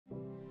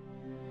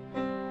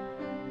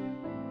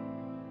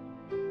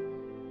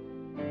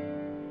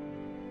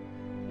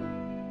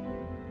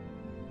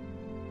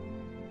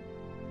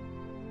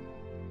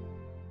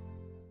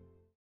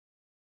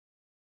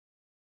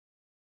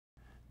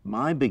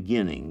my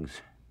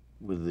beginnings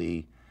with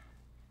the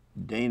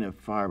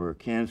Dana-Farber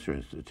Cancer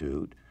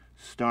Institute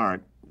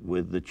start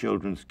with the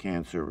Children's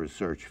Cancer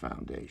Research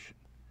Foundation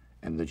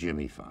and the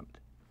Jimmy Fund.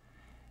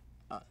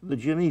 The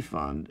Jimmy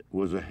Fund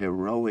was a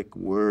heroic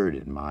word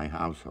in my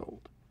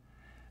household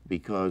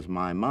because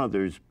my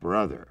mother's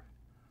brother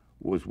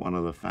was one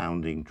of the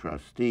founding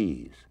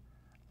trustees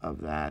of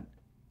that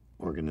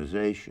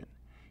organization.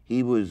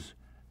 He was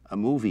a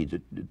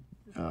movie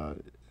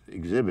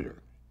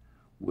exhibitor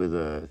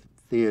with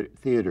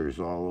theaters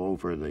all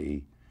over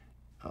the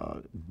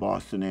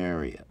Boston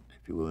area,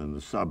 if you will, in the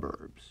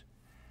suburbs.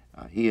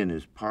 He and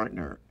his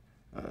partner,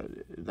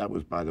 that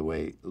was, by the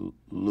way,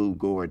 Lou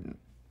Gordon.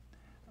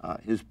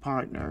 His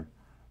partner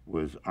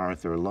was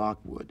Arthur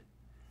Lockwood,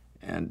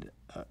 and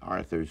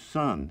Arthur's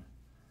son,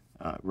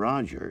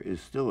 Roger, is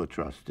still a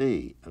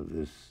trustee of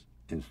this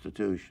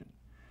institution.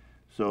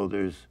 So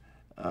there's,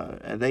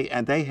 and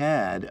they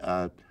had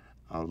a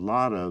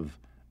lot of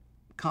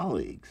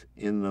colleagues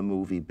in the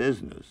movie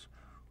business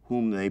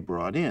whom they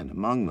brought in.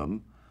 Among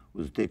them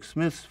was Dick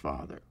Smith's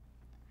father.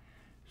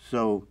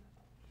 So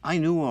I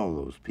knew all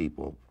those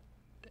people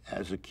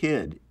as a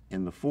kid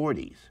in the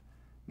 40s.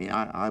 I mean,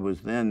 I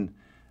was then,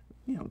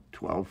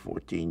 12,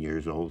 14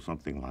 years old,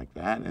 something like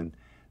that, and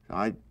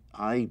I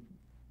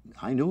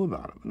knew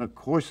about them. And of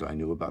course I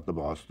knew about the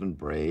Boston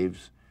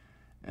Braves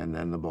and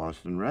then the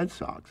Boston Red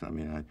Sox. I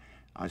mean,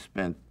 I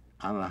spent,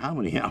 I don't know how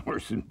many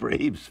hours in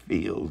Braves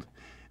Field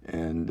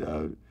and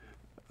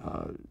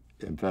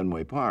in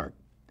Fenway Park.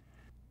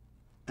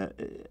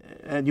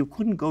 And you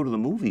couldn't go to the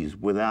movies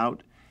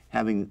without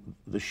having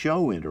the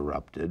show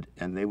interrupted,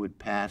 and they would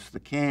pass the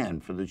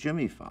can for the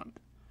Jimmy Fund.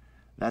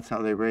 That's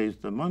how they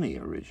raised the money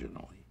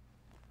originally.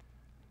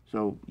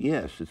 So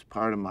yes, it's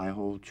part of my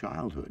whole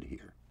childhood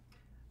here.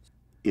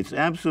 It's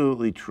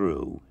absolutely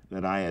true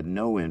that I had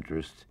no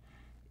interest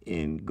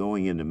in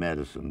going into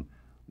medicine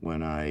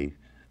when I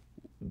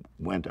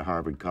went to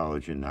Harvard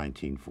College in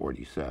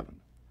 1947.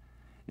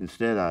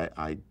 Instead,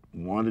 I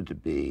wanted to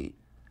be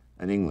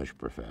an English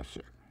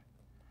professor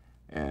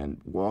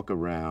and walk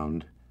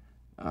around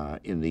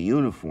in the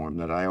uniform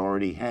that I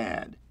already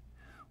had,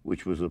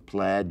 which was a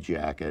plaid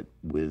jacket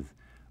with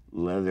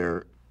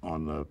leather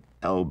on the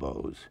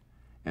elbows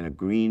and a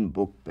green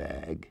book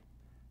bag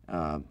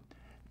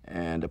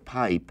and a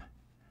pipe,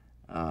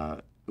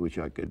 which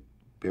I could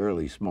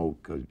barely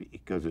smoke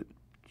because it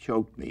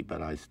choked me,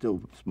 but I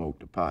still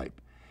smoked a pipe,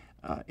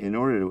 in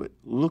order to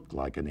look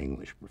like an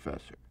English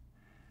professor.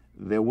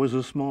 There was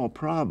a small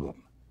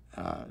problem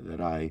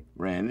that I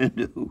ran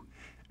into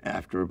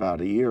after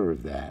about a year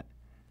of that,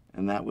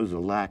 and that was a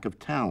lack of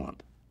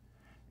talent.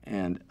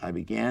 And I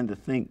began to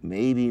think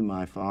maybe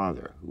my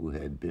father, who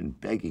had been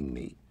begging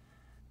me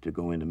to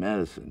go into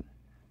medicine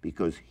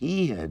because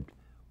he had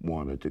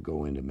wanted to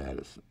go into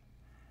medicine,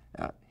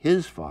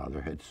 his father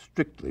had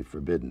strictly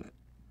forbidden it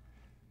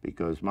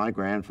because my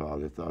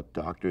grandfather thought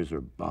doctors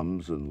are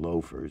bums and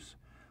loafers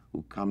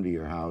who come to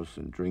your house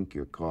and drink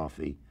your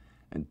coffee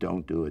and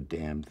don't do a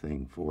damn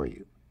thing for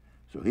you.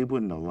 So he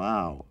wouldn't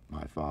allow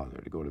my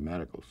father to go to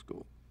medical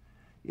school.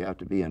 You have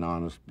to be an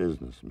honest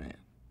businessman.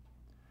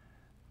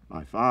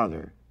 My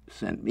father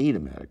sent me to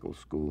medical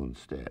school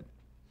instead,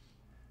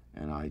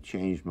 and I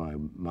changed my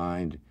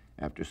mind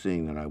after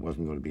seeing that I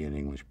wasn't going to be an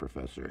English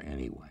professor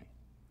anyway.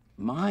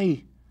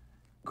 My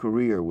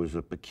career was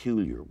a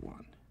peculiar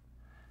one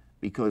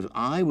because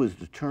I was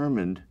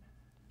determined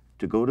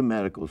to go to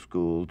medical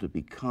school to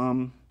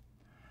become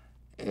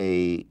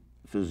a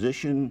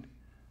physician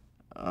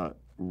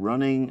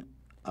running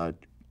a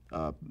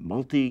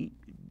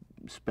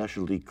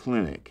multi-specialty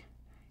clinic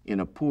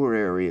in a poor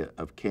area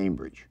of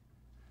Cambridge.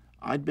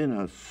 I'd been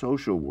a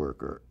social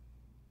worker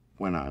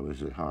when I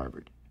was at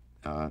Harvard,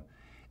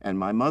 and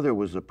my mother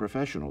was a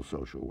professional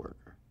social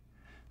worker.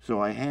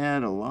 So I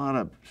had a lot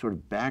of sort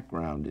of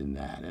background in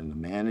that and the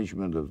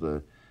management of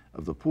the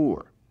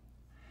poor.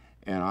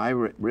 And I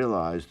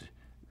realized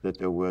that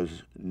there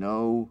was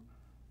no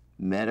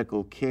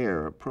medical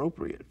care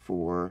appropriate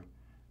for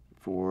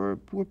poor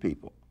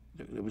people.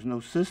 There was no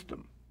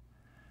system.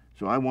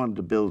 So I wanted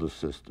to build a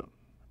system,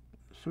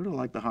 sort of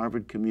like the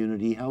Harvard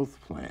Community Health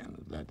Plan.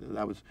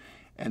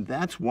 And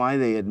that's why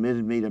they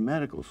admitted me to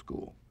medical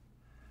school,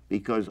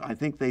 because I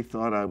think they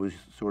thought I was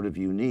sort of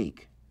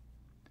unique.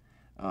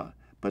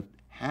 But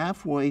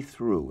halfway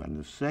through, in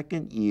the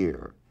second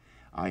year,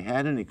 I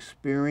had an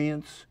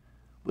experience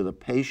with a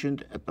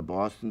patient at the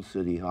Boston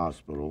City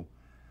Hospital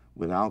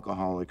with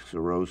alcoholic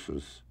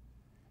cirrhosis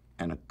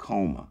and a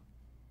coma.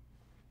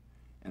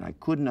 And I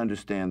couldn't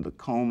understand the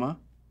coma,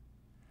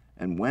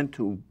 and went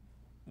to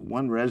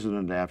one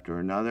resident after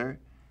another,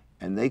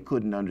 and they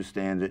couldn't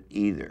understand it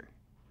either.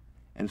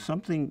 And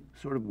something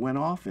sort of went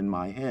off in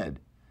my head.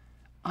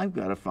 I've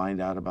got to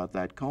find out about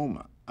that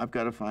coma. I've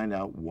got to find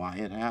out why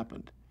it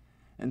happened.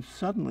 And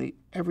suddenly,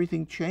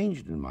 everything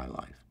changed in my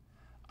life.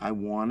 I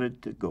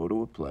wanted to go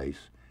to a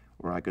place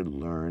where I could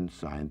learn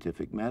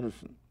scientific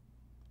medicine.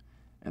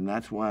 And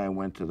that's why I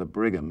went to the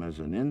Brigham as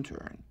an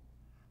intern,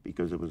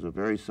 because it was a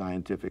very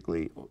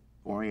scientifically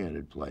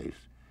oriented place,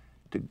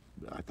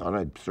 I thought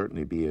I'd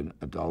certainly be an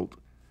adult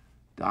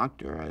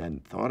doctor. I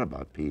hadn't thought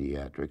about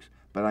pediatrics,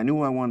 but I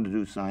knew I wanted to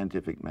do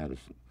scientific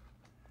medicine.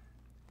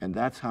 And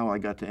that's how I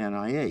got to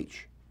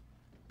NIH,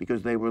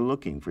 because they were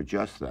looking for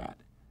just that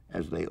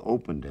as they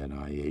opened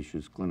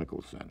NIH's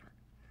clinical center.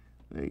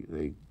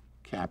 They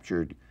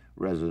captured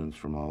residents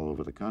from all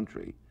over the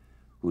country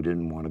who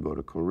didn't want to go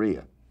to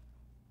Korea.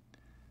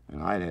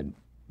 And I had,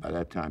 by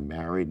that time,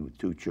 married with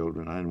 2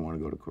 children. I didn't want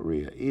to go to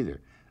Korea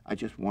either. I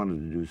just wanted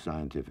to do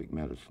scientific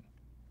medicine.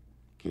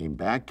 Came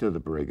back to the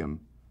Brigham,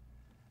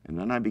 and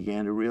then I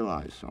began to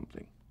realize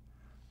something.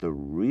 The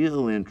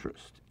real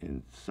interest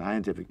in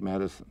scientific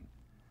medicine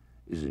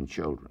is in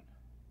children,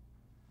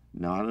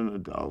 not in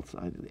adults.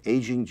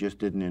 Aging just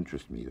didn't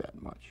interest me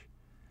that much.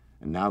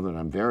 And now that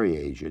I'm very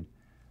aged,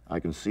 I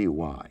can see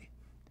why.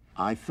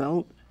 I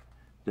felt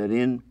that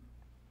in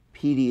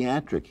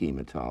pediatric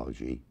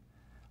hematology,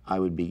 I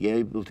would be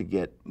able to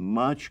get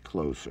much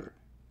closer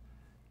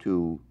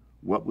to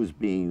what was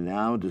being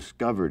now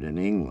discovered in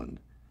England,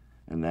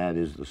 and that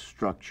is the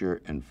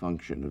structure and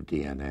function of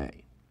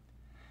DNA.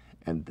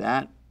 And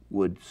that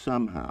would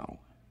somehow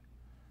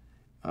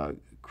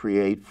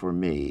create for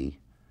me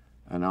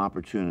an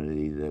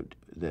opportunity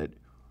that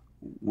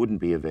wouldn't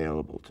be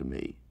available to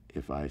me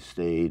if I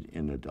stayed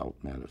in adult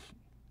medicine.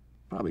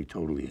 Probably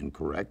totally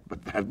incorrect,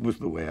 but that was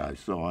the way I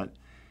saw it.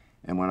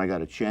 And when I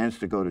got a chance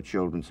to go to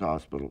Children's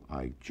Hospital,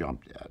 I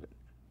jumped at it.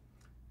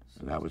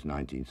 And that was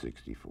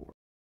 1964.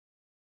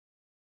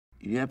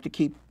 You have to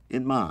keep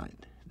in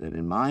mind that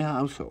in my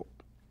household,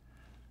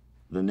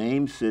 the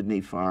name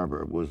Sidney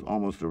Farber was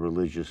almost a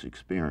religious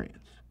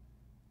experience.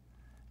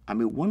 I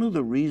mean, one of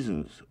the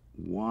reasons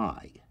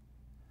why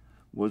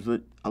was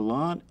that a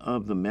lot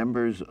of the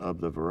members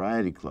of the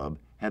Variety Club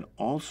had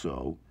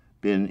also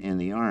been in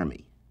the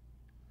Army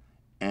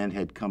and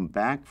had come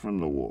back from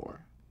the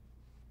war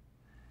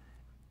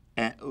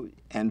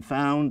and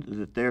found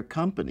that their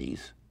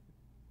companies,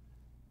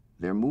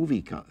 their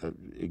movie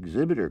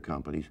exhibitor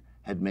companies,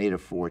 had made a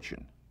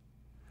fortune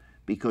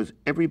because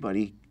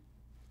everybody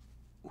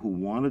who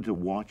wanted to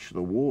watch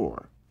the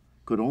war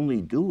could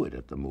only do it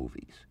at the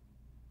movies.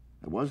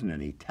 There wasn't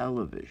any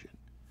television.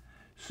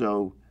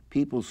 So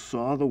people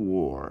saw the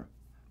war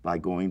by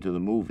going to the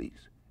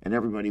movies, and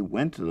everybody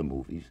went to the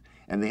movies,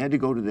 and they had to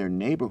go to their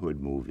neighborhood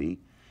movie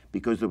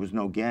because there was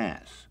no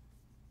gas.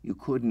 You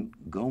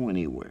couldn't go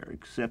anywhere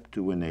except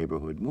to a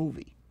neighborhood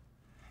movie.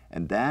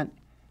 And that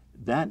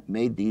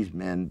made these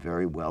men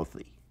very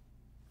wealthy.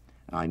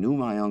 I knew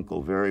my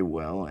uncle very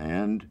well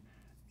and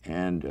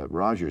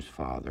Roger's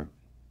father,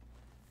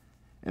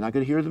 and I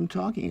could hear them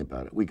talking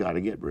about it. We got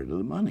to get rid of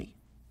the money.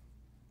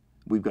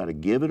 We've got to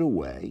give it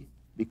away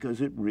because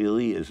it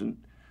really isn't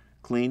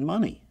clean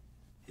money.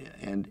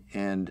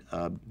 And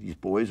these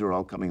boys are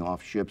all coming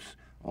off ships,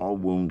 all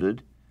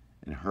wounded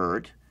and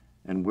hurt,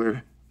 and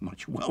we're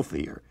much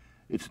wealthier.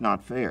 It's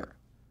not fair.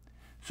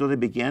 So they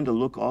began to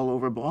look all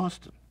over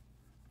Boston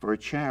for a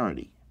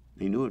charity.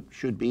 They knew it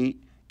should be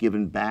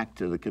given back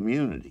to the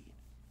community.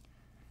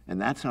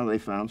 And that's how they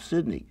found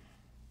Sidney,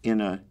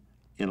 in a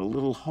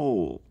little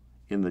hole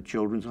in the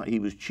children's. He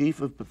was chief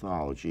of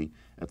pathology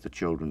at the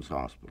Children's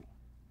Hospital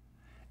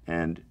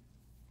and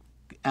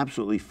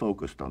absolutely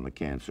focused on the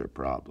cancer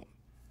problem.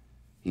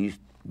 He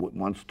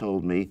once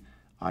told me,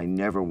 I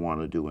never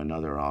want to do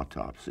another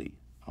autopsy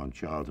on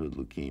childhood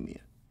leukemia.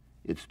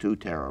 It's too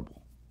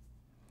terrible.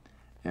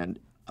 And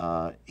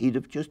he'd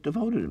have just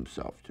devoted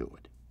himself to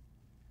it.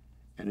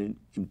 And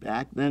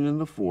back then in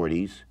the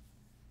 40s,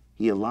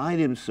 he allied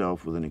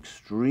himself with an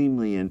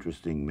extremely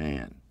interesting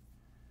man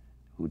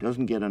who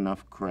doesn't get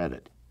enough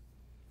credit,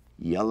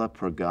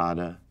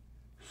 Yellapragada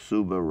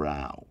Subba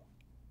Rao.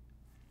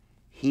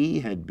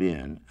 He had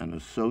been an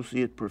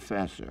associate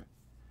professor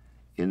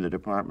in the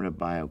Department of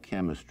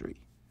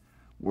Biochemistry,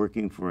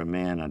 working for a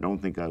man I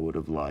don't think I would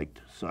have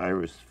liked,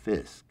 Cyrus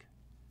Fisk.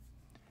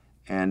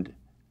 And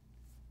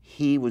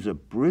he was a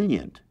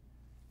brilliant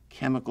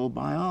chemical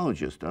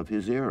biologist of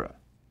his era.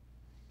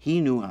 He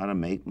knew how to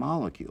make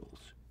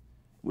molecules,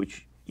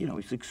 which, you know,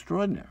 is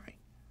extraordinary.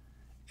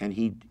 And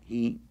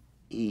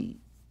he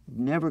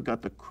never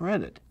got the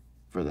credit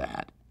for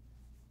that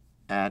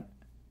at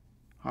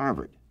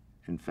Harvard.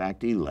 In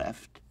fact, he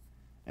left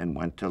and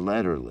went to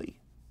Letterly.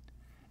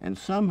 And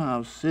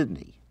somehow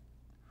Sidney,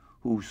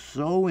 who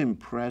so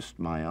impressed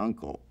my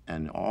uncle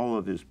and all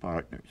of his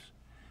partners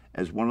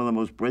as one of the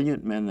most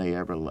brilliant men they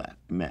ever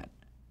met,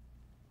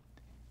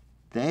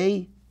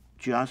 they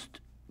just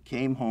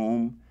came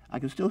home. I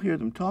can still hear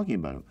them talking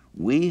about him.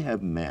 We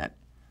have met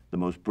the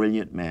most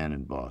brilliant man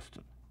in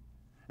Boston,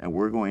 and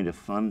we're going to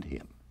fund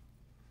him.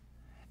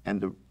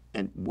 And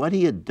what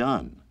he had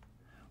done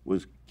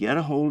was get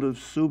a hold of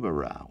Subba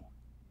Rao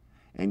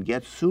and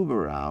get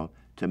Subba Rao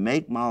to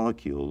make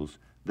molecules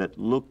that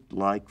looked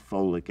like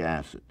folic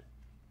acid.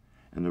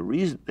 And the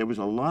reason, there was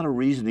a lot of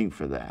reasoning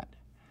for that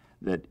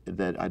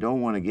I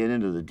don't want to get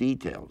into the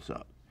details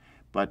of,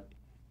 but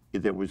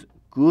there was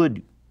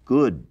good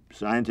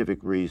scientific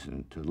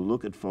reason to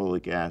look at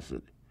folic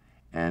acid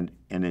and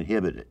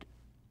inhibit it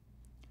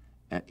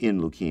in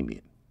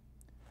leukemia.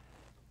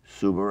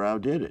 Subaru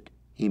did it.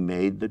 He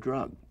made the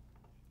drug.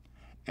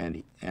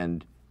 And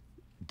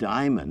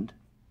Diamond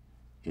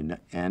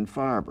and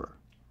Farber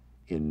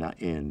in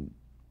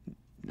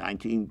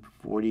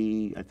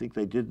 1940, I think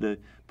they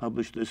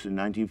published this in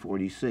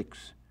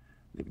 1946.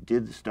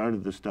 They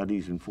started the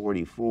studies in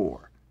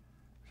 44,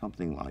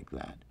 something like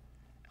that.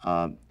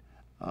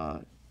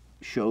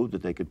 Showed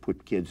that they could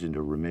put kids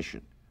into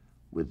remission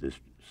with this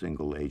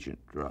single agent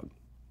drug.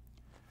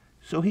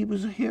 So he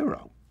was a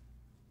hero.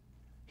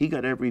 He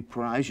got every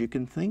prize you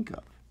can think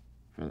of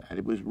for that.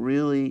 It was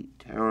really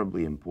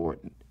terribly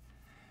important.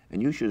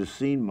 And you should have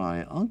seen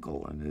my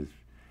uncle and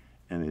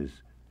his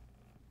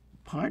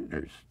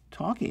partners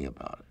talking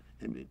about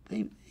it.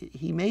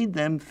 He made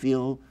them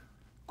feel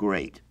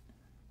great.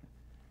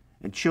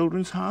 And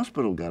Children's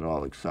Hospital got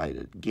all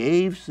excited,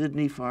 gave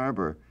Sidney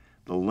Farber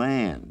the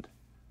land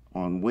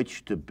on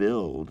which to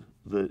build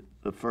the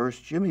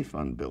first Jimmy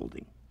Fund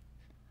building.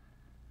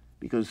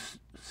 Because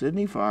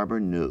Sidney Farber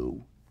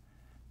knew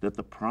that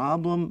the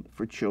problem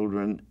for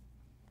children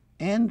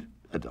and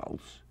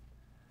adults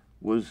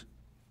was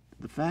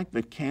the fact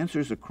that cancer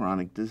is a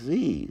chronic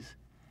disease,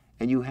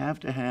 and you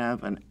have to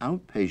have an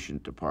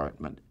outpatient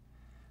department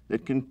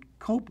that can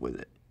cope with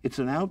it. It's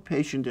an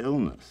outpatient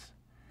illness.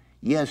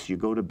 Yes, you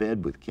go to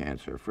bed with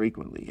cancer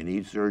frequently, you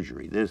need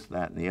surgery, this,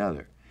 that, and the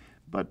other,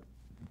 but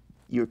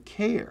your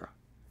care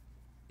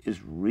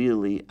is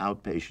really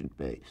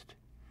outpatient-based.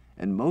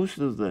 And most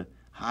of the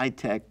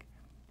high-tech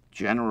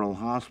general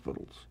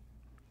hospitals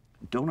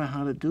don't know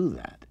how to do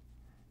that.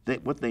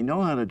 What they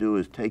know how to do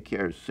is take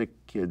care of sick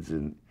kids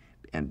and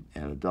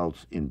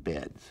adults in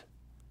beds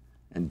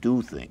and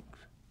do things.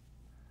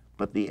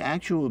 But the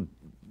actual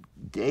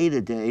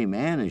day-to-day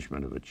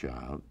management of a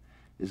child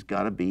has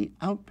got to be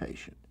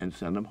outpatient and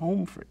send them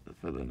home for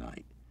the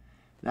night.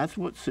 That's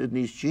what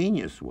Sidney's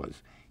genius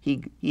was.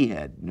 He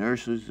had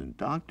nurses and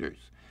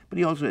doctors, but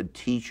he also had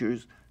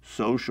teachers,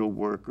 social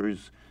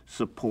workers,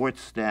 support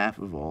staff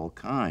of all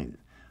kinds,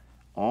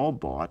 all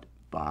bought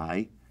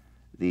by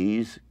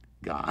these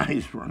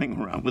guys running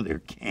around with their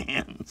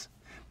cans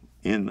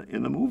in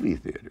the movie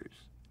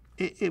theaters.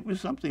 It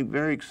was something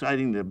very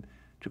exciting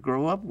to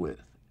grow up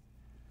with.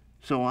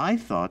 So I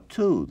thought,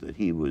 too, that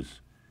he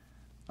was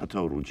a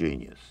total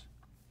genius.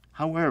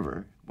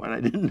 However, what I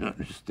didn't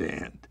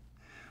understand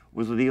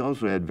was that he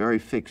also had very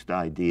fixed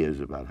ideas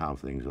about how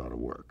things ought to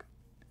work.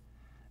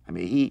 I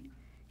mean,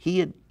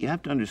 you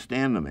have to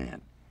understand the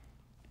man.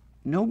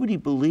 Nobody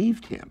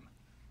believed him.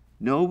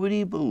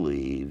 Nobody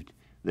believed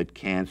that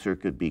cancer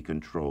could be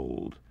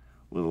controlled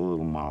with a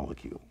little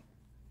molecule.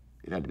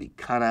 It had to be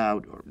cut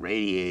out or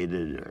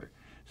radiated,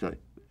 so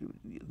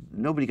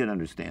nobody could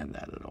understand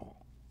that at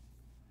all.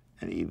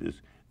 And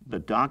the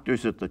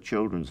doctors at the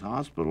Children's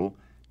Hospital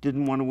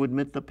didn't want to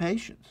admit the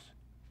patients.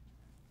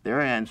 Their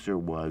answer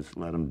was,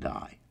 let them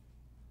die.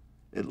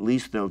 At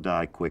least they'll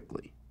die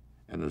quickly,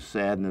 and the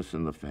sadness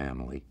in the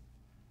family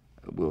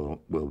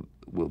will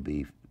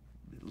be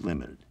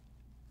limited.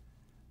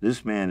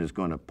 This man is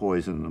going to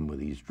poison them with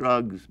these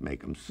drugs,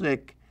 make them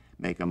sick,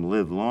 make them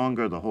live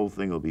longer, the whole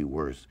thing will be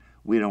worse.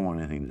 We don't want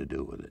anything to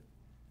do with it.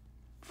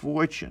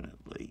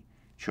 Fortunately,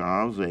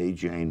 Charles A.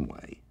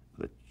 Janeway,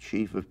 the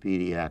chief of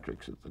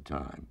pediatrics at the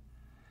time,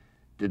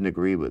 didn't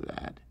agree with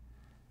that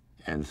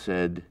and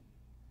said,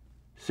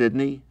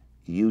 Sidney,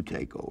 you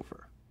take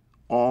over.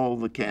 All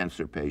the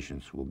cancer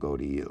patients will go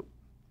to you,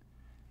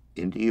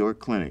 into your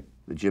clinic,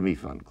 the Jimmy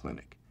Fund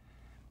clinic.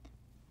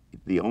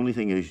 The only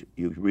thing is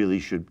you really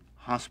should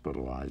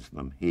hospitalize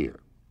them here.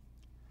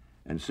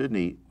 And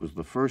Sidney was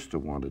the first to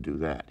want to do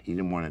that. He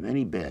didn't want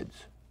any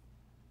beds.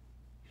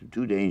 It's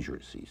too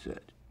dangerous, he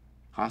said.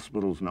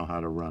 Hospitals know how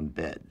to run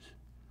beds.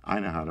 I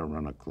know how to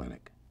run a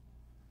clinic.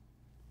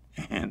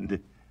 And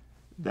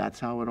that's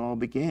how it all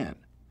began,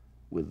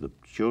 with the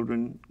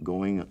children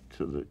going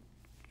to the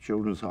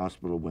Children's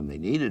Hospital when they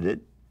needed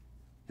it,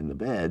 in the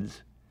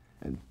beds,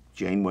 and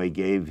Janeway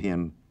gave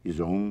him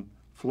his own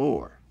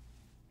floor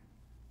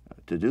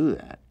to do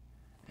that.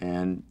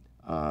 And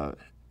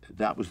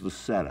that was the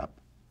setup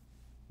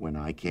when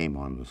I came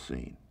on the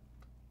scene.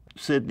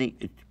 Sidney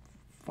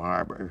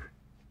Farber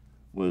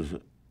was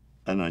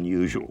an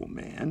unusual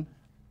man,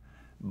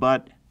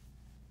 but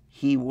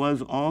he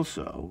was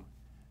also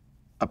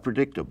a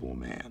predictable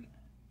man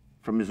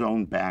from his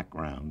own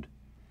background.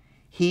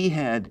 He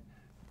had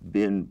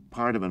been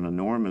part of an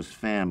enormous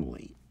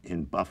family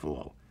in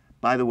Buffalo.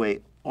 By the way,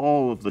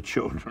 all of the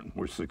children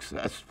were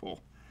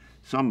successful,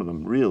 some of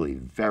them really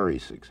very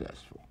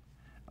successful.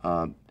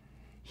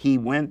 He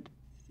went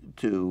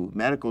to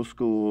medical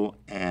school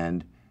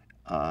and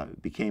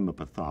became a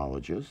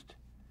pathologist.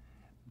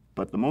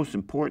 But the most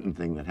important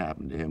thing that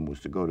happened to him was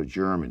to go to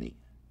Germany,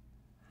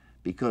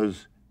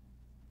 because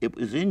it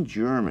was in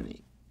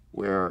Germany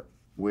where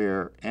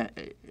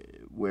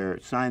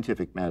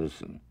scientific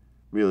medicine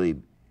really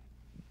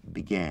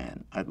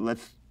began.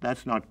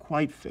 That's not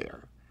quite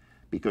fair,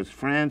 because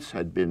France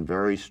had been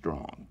very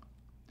strong,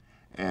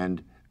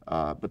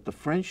 but the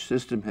French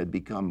system had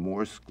become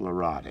more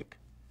sclerotic,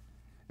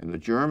 and the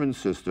German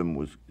system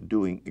was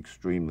doing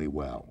extremely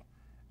well.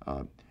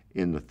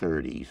 in the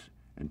 30s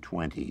and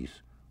 20s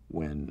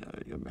when,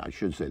 I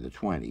should say the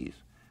 20s,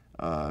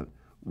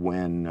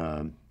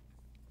 when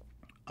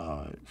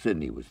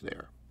Sidney was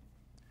there.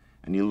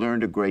 And he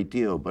learned a great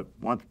deal, but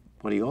what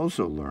he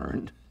also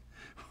learned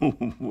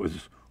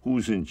was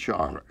who's in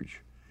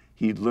charge.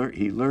 He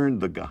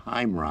learned the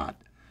Geheimrat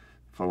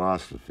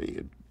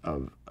philosophy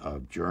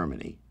of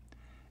Germany,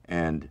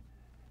 and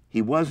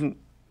he was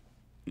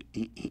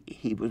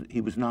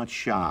not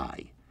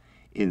shy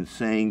in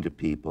saying to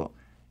people,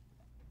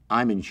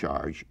 I'm in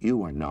charge,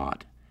 you are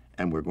not,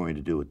 and we're going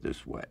to do it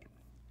this way.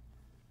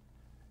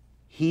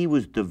 He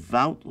was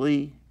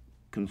devoutly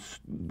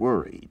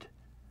worried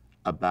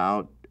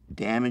about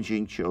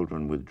damaging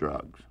children with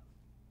drugs.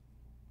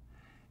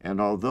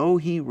 And although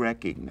he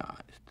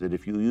recognized that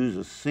if you use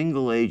a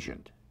single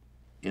agent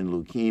in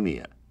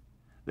leukemia,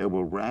 there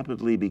will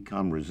rapidly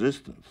become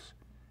resistance,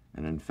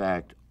 and in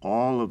fact,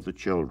 all of the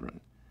children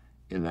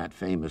in that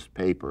famous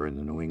paper in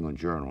the New England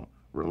Journal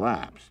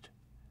relapsed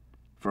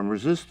from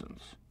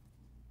resistance.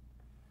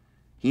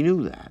 He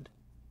knew that,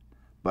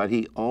 but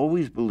he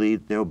always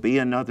believed there'll be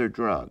another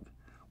drug.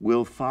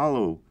 We'll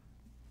follow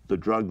the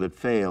drug that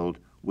failed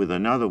with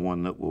another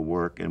one that will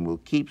work, and we'll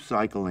keep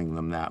cycling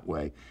them that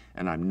way.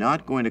 And I'm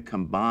not going to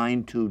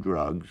combine two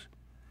drugs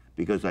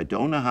because I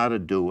don't know how to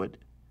do it,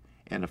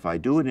 and if I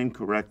do it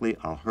incorrectly,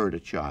 I'll hurt a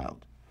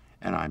child.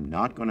 And I'm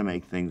not going to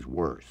make things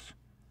worse.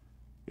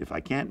 If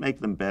I can't make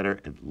them better,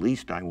 at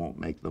least I won't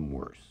make them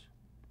worse.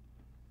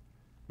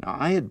 Now,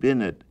 I had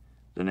been at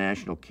the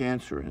National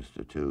Cancer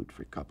Institute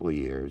for a couple of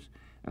years,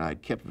 and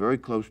I'd kept very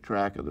close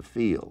track of the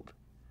field.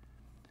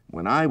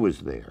 When I was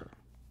there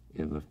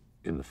in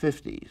the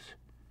 50s,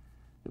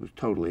 it was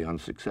totally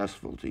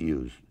unsuccessful to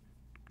use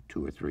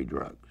 2 or 3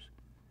 drugs.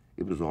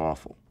 It was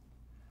awful.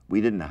 We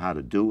didn't know how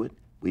to do it.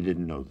 We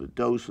didn't know the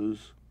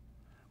doses.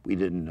 We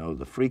didn't know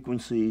the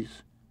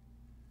frequencies.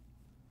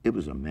 It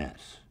was a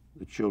mess.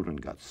 The children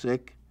got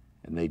sick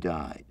and they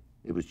died.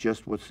 It was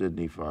just what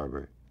Sidney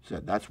Farber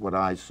said. That's what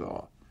I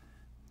saw.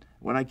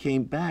 When I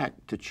came back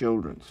to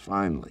children's,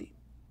 finally,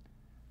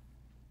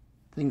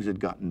 things had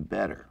gotten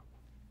better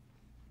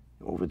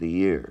over the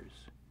years.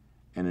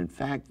 And in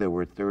fact, there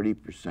were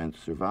 30%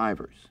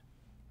 survivors.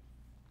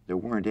 There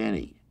weren't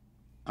any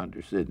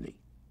under Sidney.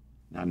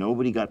 Now,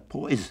 nobody got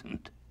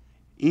poisoned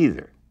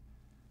either.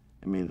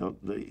 I mean,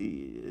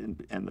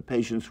 the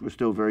patients were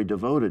still very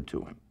devoted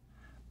to him.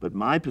 But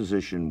my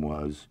position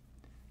was,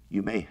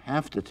 you may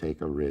have to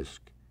take a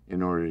risk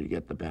in order to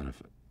get the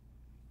benefit.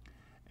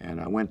 And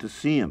I went to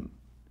see him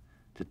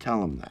to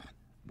tell him that.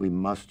 We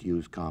must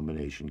use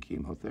combination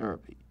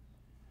chemotherapy.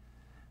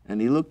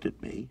 And he looked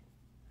at me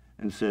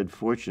and said,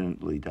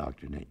 fortunately,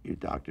 Dr.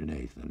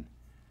 Nathan,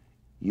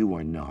 you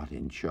are not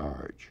in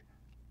charge.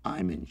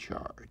 I'm in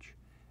charge.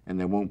 And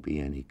there won't be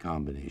any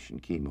combination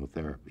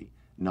chemotherapy,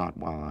 not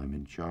while I'm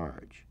in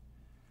charge.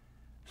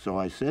 So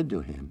I said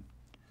to him,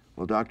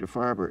 well, Dr.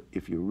 Farber,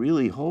 if you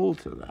really hold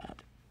to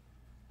that,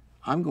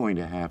 I'm going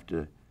to have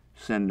to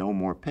send no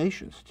more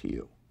patients to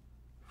you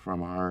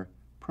from our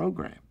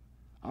program.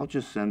 I'll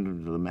just send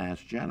them to the Mass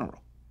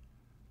General,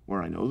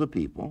 where I know the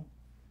people,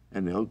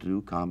 and they'll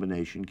do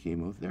combination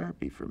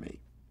chemotherapy for me.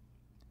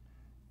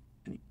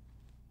 And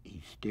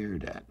he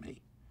stared at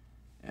me,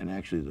 and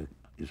actually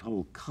his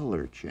whole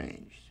color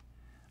changed.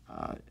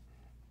 And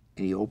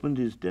he opened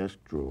his desk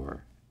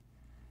drawer,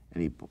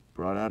 and he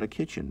brought out a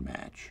kitchen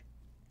match,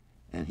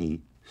 and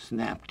he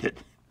snapped it,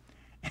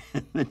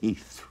 and then he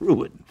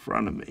threw it in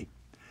front of me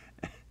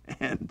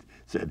and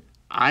said,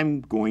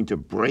 I'm going to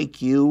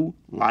break you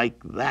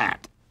like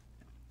that.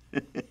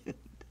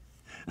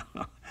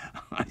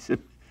 I said,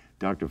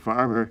 Dr.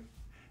 Farber,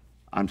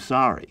 I'm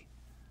sorry,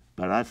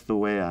 but that's the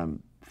way I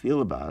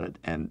feel about it,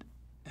 and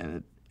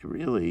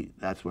really,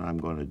 that's what I'm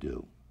going to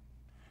do.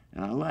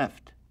 And I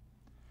left.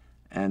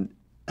 And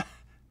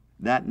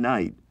that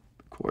night,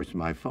 of course,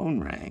 my phone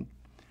rang,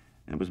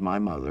 and it was my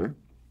mother,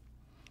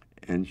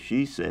 and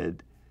she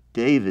said,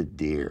 David,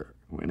 dear.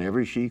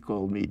 Whenever she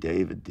called me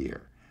David,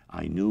 dear,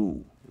 I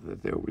knew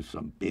that there was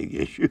some big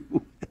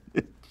issue.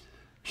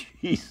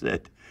 She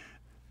said,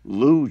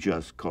 Lou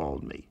just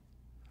called me.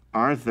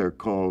 Arthur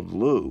called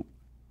Lou.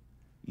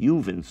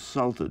 You've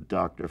insulted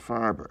Dr.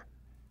 Farber.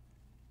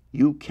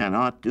 You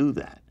cannot do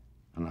that.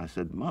 And I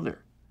said,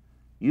 Mother,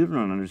 you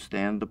don't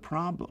understand the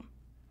problem.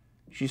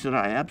 She said,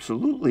 I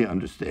absolutely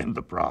understand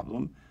the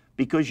problem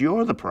because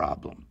you're the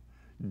problem.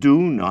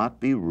 Do not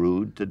be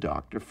rude to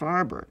Dr.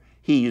 Farber.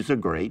 He's a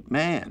great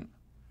man.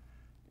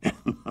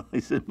 And I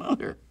said,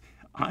 Mother,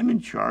 I'm in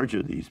charge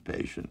of these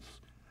patients.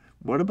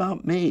 What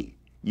about me?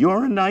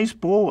 You're a nice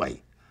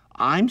boy.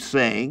 I'm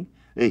saying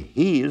that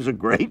he is a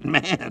great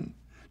man.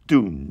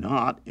 Do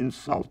not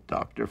insult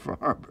Dr.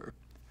 Farber.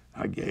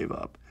 I gave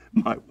up.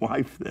 My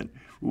wife then,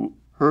 who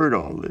heard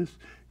all this,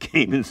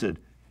 came and said,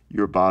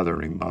 you're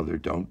bothering Mother,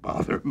 don't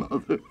bother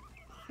Mother.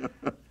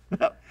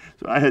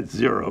 So I had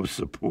zero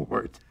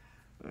support,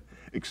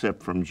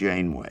 except from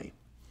Janeway.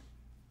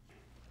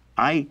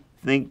 I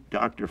think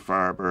Dr.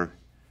 Farber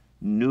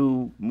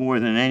knew more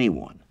than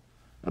anyone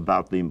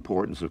about the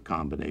importance of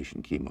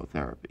combination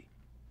chemotherapy.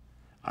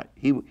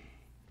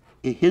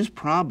 His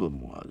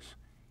problem was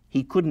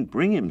he couldn't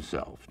bring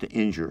himself to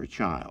injure a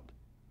child.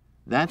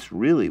 That's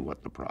really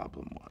what the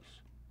problem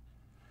was.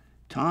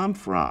 Tom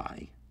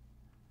Fry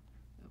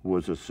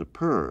was a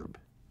superb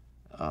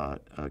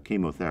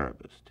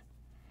chemotherapist,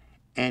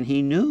 and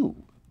he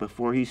knew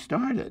before he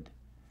started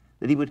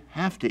that he would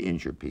have to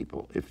injure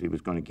people if he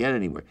was going to get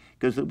anywhere,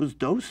 because it was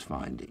dose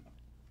finding.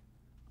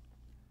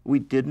 We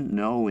didn't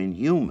know in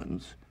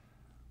humans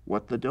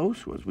what the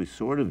dose was. We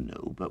sort of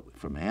knew, but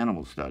from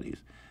animal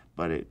studies,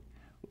 but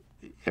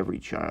every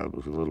child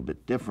was a little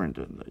bit different,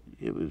 and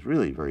it was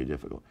really very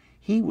difficult.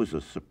 He was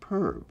a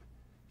superb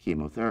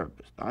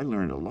chemotherapist. I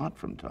learned a lot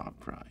from Tom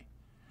Fry.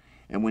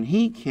 And when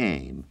he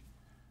came,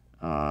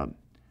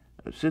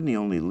 Sidney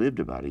only lived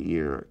about a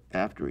year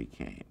after he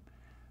came.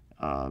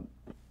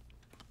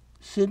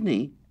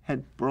 Sidney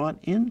had brought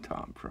in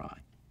Tom Fry.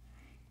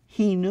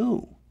 He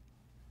knew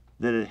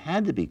that it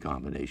had to be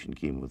combination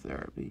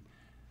chemotherapy,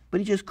 but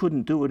he just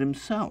couldn't do it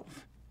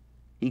himself.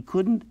 He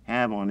couldn't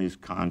have on his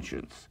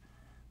conscience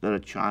that a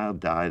child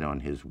died on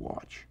his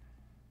watch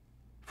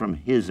from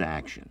his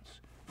actions.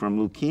 From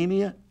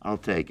leukemia, I'll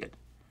take it,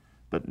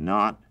 but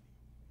not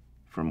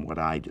from what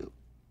I do.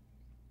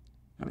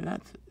 I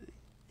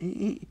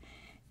mean,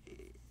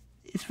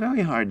 it's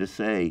very hard to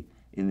say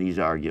in these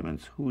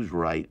arguments who's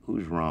right,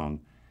 who's wrong.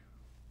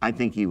 I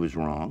think he was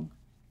wrong.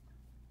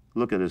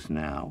 Look at us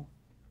now.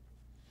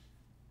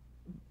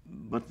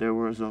 But there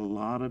was a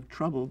lot of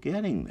trouble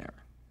getting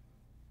there.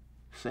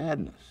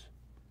 Sadness.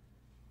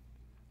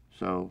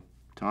 So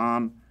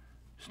Tom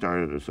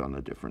started us on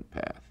a different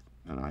path,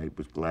 and I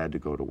was glad to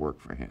go to work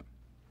for him.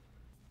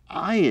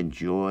 I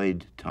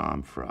enjoyed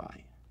Tom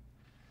Fry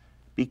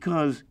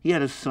because he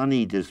had a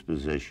sunny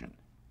disposition.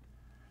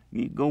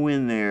 You go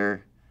in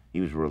there, he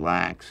was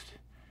relaxed.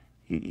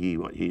 He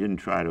didn't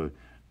try to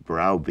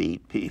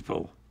browbeat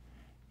people.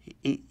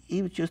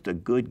 He was just a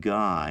good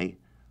guy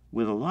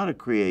with a lot of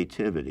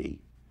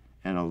creativity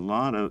and a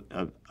lot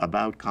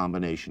about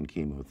combination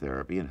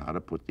chemotherapy and how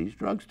to put these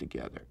drugs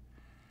together.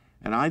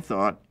 And I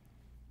thought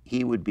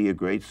he would be a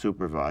great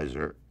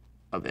supervisor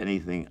of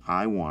anything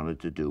I wanted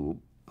to do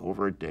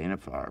over at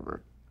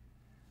Dana-Farber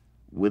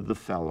with the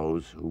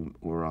fellows who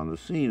were on the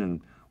scene.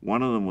 And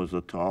one of them was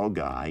a tall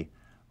guy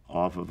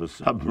off of a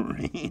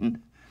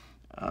submarine,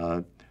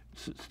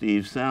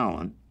 Steve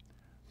Sallin,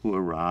 who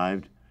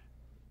arrived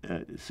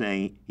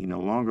saying he no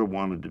longer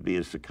wanted to be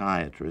a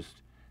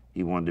psychiatrist,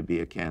 he wanted to be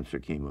a cancer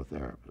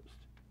chemotherapist.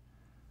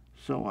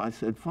 So I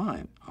said,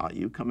 fine,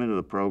 you come into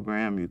the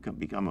program, you can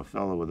become a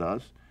fellow with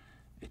us,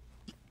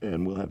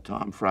 and we'll have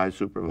Tom Fry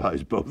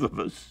supervise both of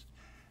us,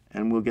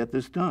 and we'll get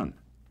this done.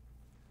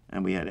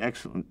 And we had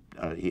excellent,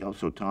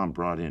 Tom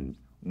brought in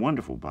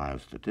wonderful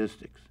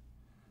biostatistics,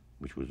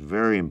 which was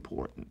very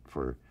important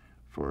for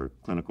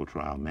clinical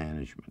trial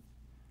management.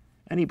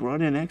 And he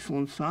brought in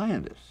excellent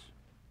scientists,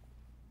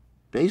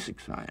 basic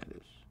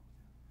scientists,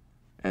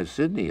 as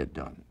Sidney had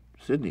done.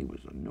 Sidney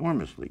was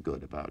enormously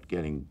good about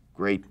getting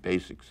great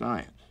basic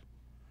science,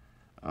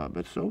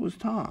 but so was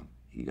Tom.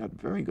 He got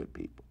very good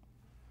people.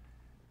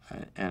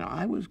 And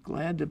I was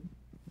glad to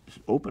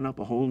open up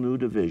a whole new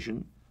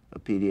division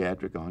of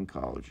pediatric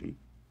oncology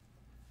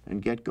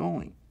and get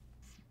going.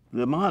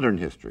 The modern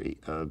history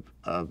of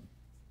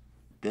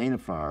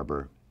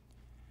Dana-Farber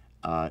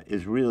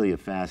is really a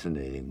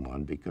fascinating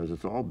one because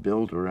it's all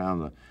built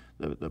around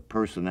the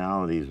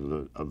personalities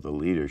of the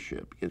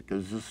leadership,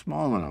 because it's a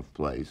small enough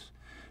place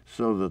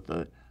so that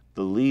the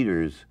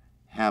leaders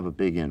have a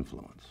big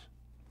influence.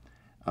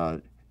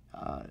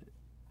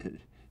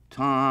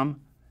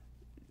 Tom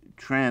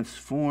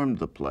transformed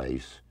the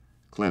place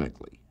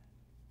clinically.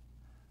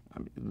 I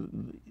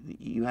mean,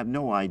 you have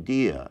no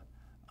idea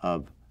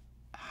of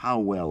how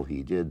well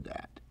he did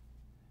that.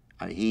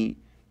 He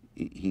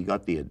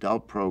got the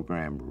adult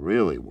program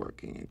really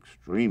working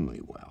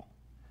extremely well,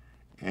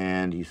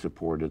 and he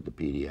supported the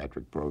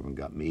pediatric program,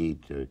 got me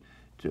to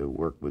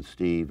work with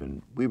Steve,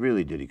 and we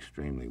really did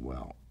extremely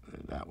well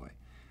that way.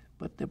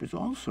 But there was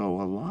also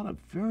a lot of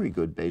very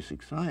good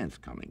basic science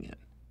coming in,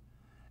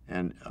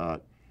 and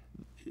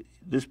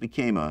this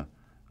became a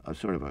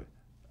sort of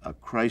a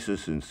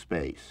crisis in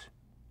space.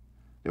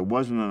 There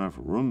wasn't enough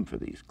room for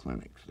these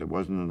clinics. There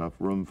wasn't enough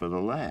room for the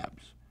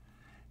labs.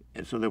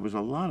 And so there was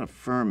a lot of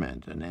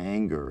ferment and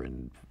anger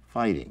and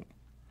fighting.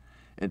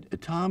 And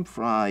Tom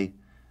Fry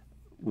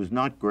was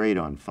not great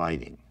on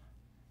fighting.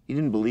 He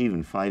didn't believe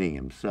in fighting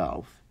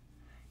himself.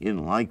 He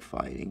didn't like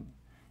fighting,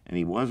 and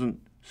he wasn't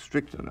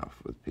strict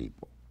enough with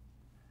people.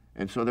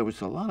 And so there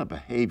was a lot of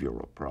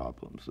behavioral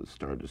problems that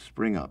started to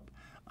spring up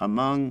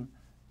among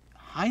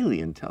highly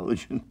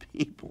intelligent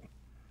people.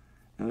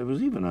 And there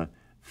was even a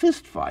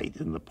fist fight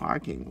in the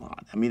parking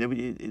lot. I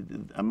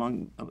mean,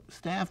 among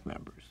staff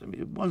members. I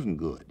mean, it wasn't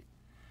good.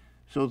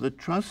 So the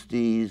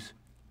trustees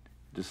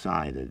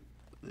decided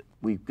that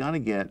we've got to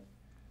get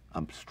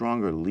a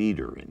stronger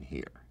leader in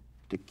here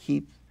to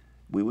keep,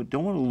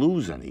 don't want to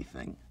lose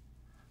anything,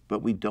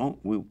 but we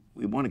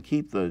want to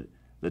keep the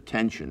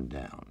tension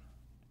down.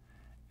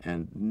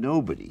 And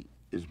nobody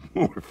is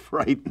more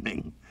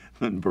frightening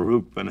than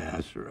Baruch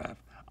Ben-Asaraf.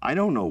 I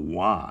don't know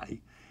why.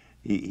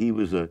 He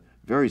was a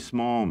very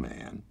small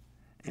man,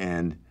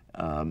 and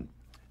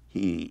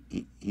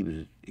he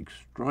was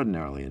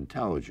extraordinarily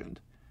intelligent,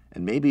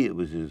 and maybe it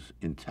was his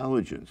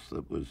intelligence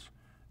that was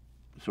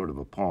sort of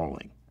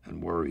appalling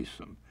and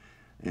worrisome.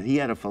 And he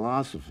had a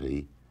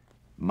philosophy: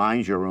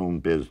 mind your own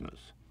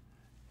business,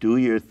 do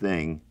your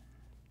thing,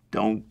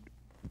 don't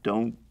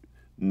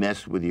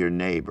mess with your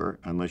neighbor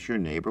unless your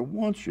neighbor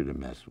wants you to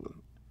mess with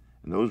him.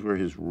 And those were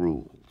his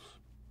rules.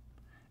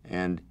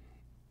 And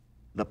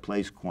the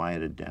place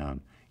quieted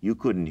down. You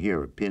couldn't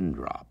hear a pin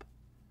drop.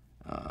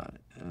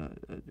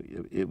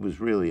 It was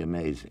really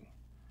amazing.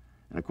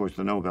 And of course,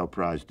 the Nobel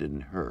Prize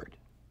didn't hurt.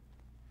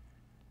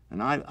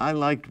 And I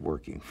liked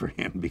working for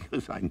him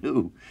because I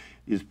knew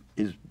his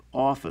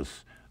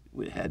office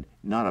had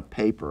not a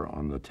paper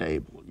on the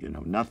table. You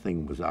know,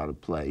 nothing was out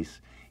of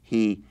place.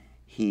 He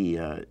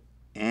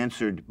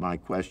answered my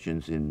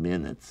questions in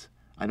minutes.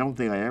 I don't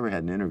think I ever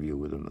had an interview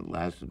with him that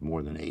lasted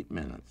more than 8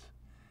 minutes,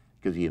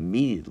 because he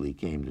immediately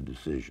came to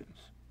decisions.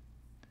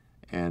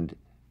 And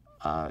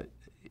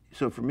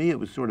so for me, it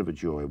was sort of a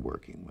joy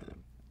working with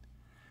him.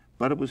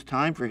 But it was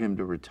time for him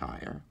to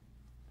retire.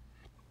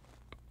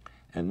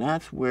 And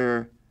that's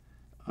where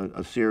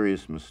a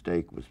serious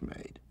mistake was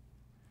made,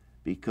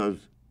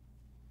 because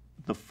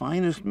the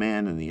finest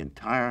man in the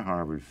entire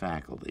Harvard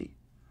faculty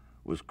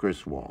was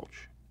Chris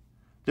Walsh.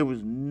 There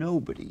was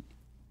nobody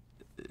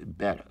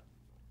better.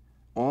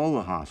 All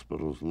the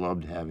hospitals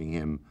loved having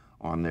him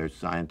on their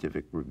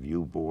scientific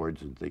review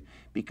boards and things,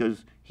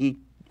 because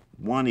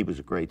one, he was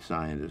a great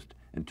scientist,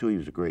 and two, he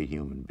was a great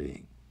human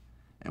being.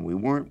 And we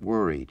weren't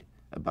worried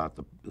about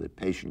the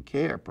patient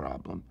care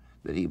problem,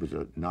 that he was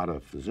not a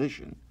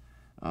physician,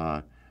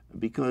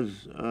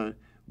 because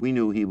we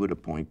knew he would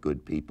appoint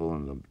good people,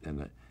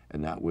 and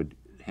that would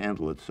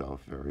handle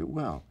itself very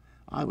well.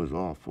 I was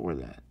all for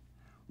that.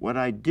 What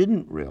I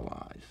didn't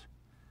realize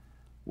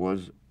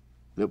was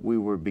that we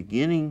were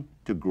beginning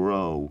to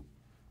grow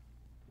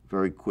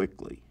very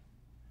quickly.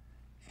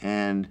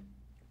 And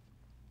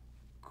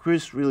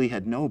Chris really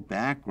had no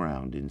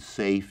background in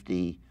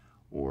safety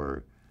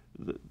or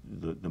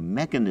the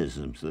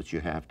mechanisms that you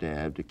have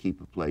to keep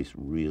a place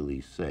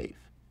really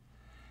safe.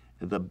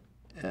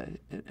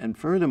 And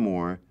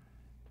furthermore,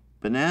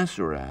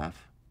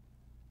 Ben-Asaraf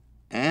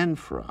and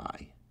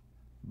Fry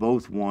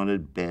both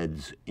wanted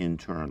beds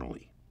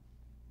internally.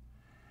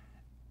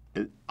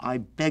 I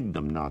begged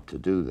them not to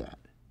do that,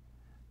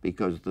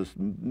 because the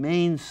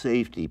main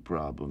safety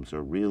problems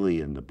are really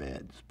in the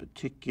beds,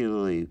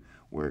 particularly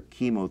where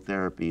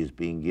chemotherapy is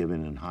being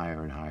given in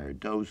higher and higher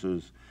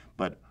doses,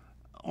 but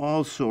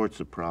all sorts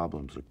of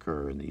problems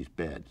occur in these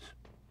beds.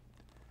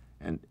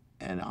 And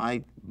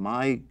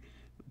my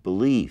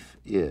belief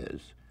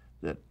is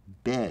that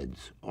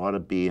beds ought to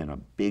be in a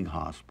big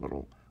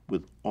hospital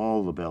with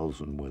all the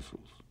bells and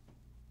whistles.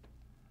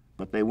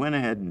 But they went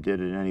ahead and did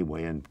it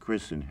anyway, and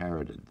Chris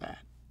inherited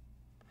that.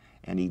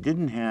 And he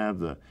didn't have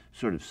the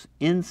sort of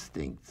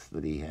instincts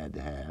that he had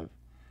to have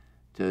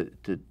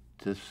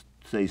to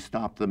say,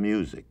 stop the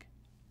music.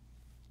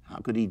 How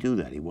could he do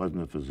that? He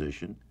wasn't a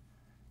physician.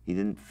 He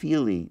didn't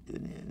feel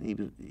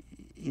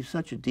he's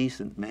such a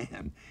decent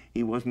man.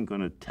 He wasn't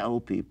going to tell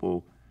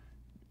people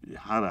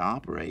how to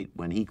operate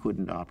when he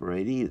couldn't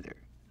operate either.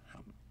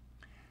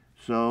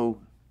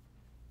 So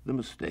the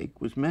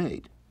mistake was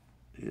made.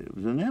 It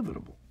was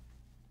inevitable.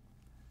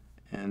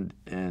 And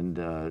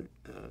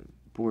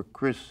poor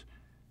Chris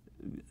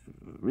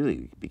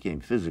really became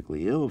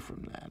physically ill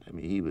from that. I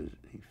mean,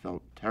 he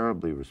felt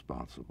terribly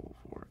responsible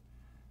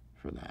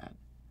for that.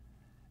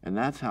 And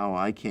that's how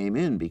I came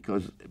in,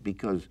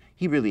 because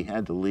he really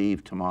had to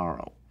leave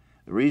tomorrow.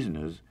 The reason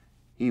is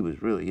he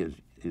was really,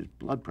 his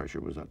blood pressure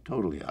was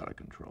totally out of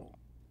control.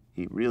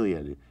 He really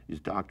had,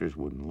 his doctors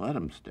wouldn't let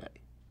him stay.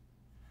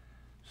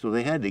 So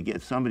they had to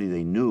get somebody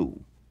they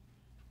knew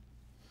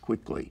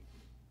quickly.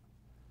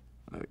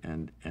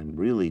 And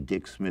really,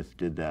 Dick Smith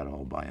did that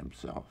all by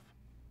himself.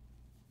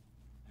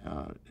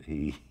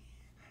 He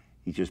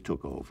just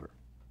took over.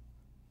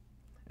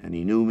 And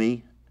he knew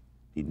me.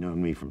 He'd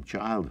known me from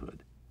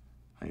childhood.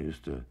 I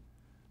used to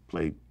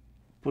play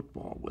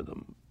football with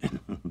him in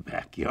the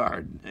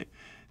backyard.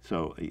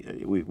 So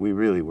we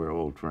really were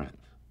old friends.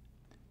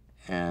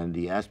 And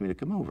he asked me to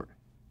come over.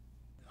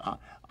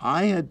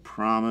 I had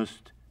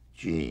promised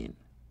Gene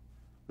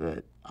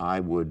that I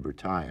would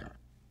retire.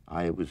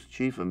 I was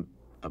chief of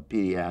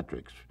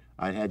pediatrics.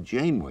 I had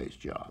Janeway's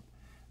job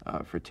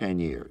for 10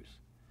 years.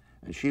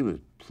 And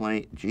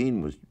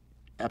Jean was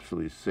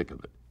absolutely sick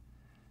of it,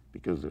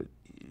 because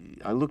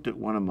I looked at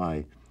one of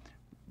my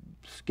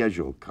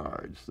schedule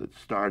cards that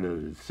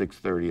started at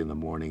 6:30 in the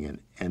morning and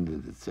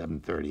ended at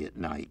 7:30 at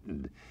night.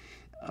 And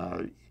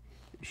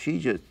she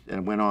just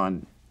went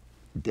on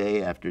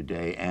day after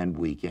day and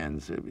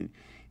weekends.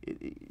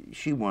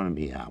 She wanted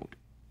me out.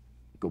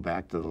 Go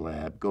back to the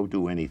lab, go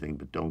do anything,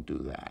 but don't do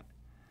that.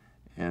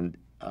 And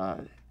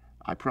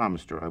I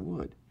promised her I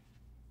would.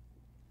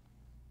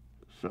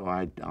 So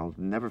I'll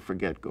never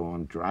forget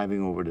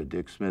driving over to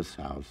Dick Smith's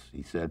house.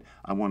 He said,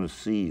 "I want to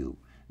see you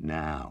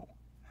now."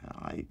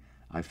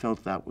 I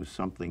felt that was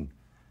something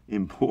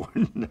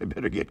important. I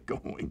better get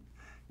going.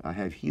 I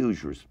have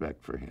huge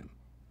respect for him.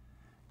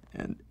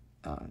 And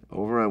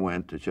over I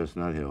went to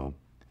Chestnut Hill,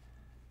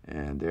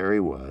 and there he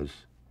was,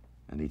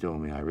 and he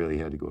told me I really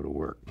had to go to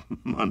work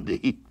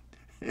Monday,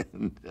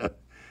 and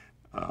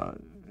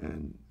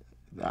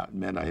that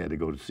meant I had to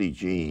go to see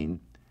Jean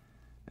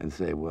and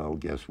say, well,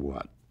 guess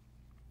what?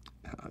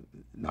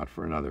 Not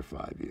for another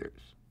 5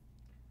 years.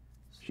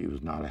 She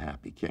was not a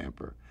happy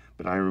camper.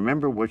 But I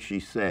remember what she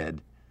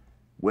said,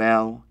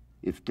 well,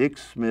 if Dick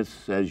Smith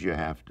says you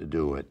have to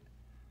do it,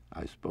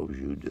 I suppose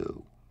you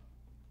do.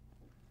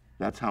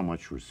 That's how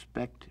much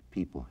respect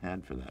people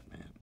had for that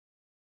man.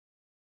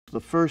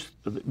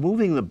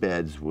 Moving the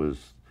beds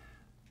was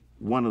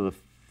one of the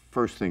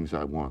first things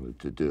I wanted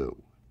to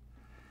do.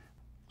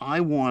 I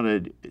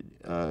wanted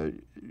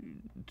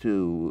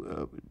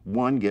to,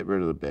 one, get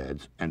rid of the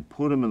beds and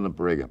put them in the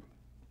Brigham,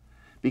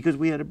 because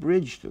we had a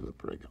bridge to the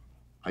Brigham.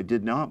 I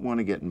did not want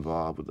to get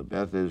involved with the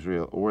Beth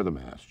Israel or the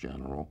Mass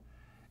General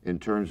in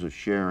terms of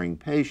sharing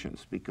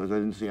patients, because I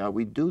didn't see how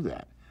we'd do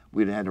that.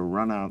 We'd had to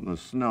run out in the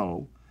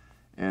snow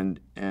and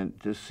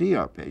to see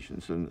our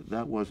patients, and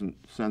that wasn't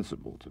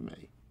sensible to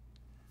me.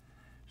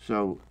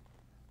 So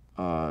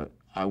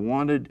I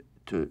wanted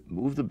to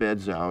move the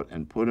beds out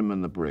and put them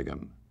in the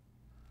Brigham,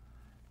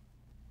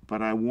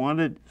 but I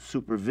wanted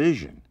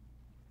supervision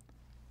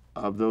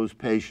of those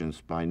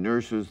patients by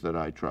nurses that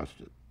I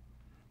trusted,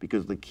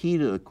 because the key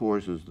to the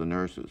course is the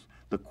nurses.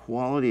 The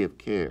quality of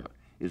care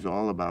is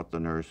all about the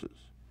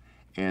nurses.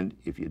 And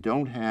if you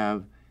don't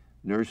have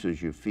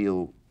nurses you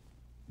feel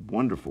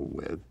wonderful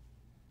with,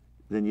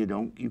 then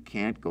you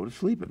can't go to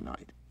sleep at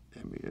night.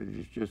 I mean,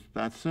 it's just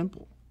that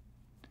simple.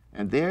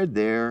 And they're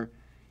there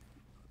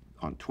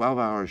on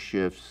 12-hour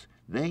shifts.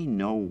 They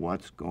know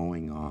what's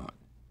going on.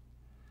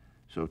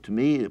 So to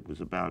me, it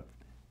was about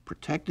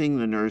protecting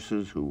the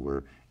nurses who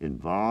were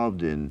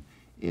involved in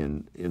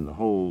the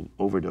whole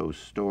overdose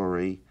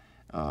story,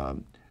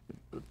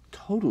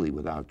 totally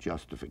without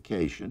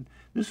justification.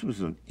 This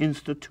was an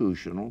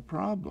institutional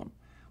problem.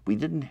 We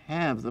didn't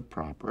have the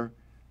proper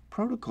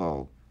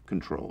protocol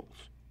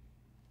controls,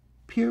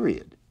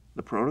 period.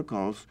 The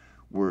protocols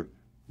were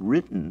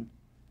written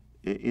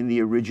in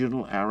the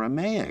original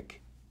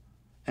Aramaic,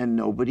 and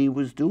nobody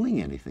was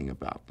doing anything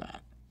about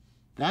that.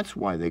 That's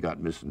why they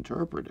got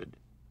misinterpreted.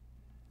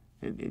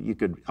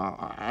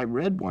 I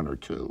read one or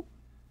two.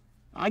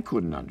 I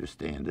couldn't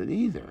understand it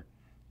either.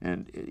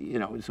 And,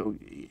 so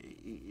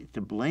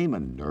to blame a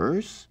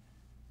nurse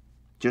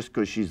just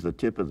because she's the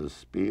tip of the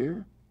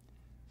spear,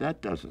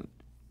 that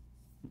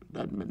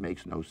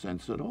makes no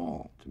sense at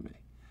all to me.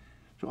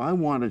 So I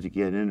wanted to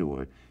get into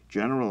a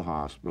general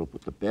hospital,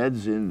 put the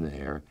beds in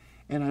there,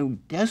 and I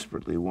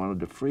desperately wanted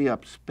to free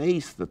up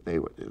space that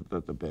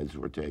the beds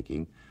were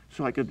taking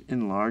so I could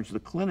enlarge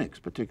the clinics,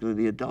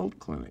 particularly the adult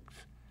clinics.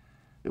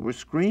 They were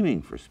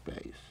screaming for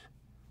space.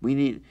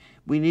 We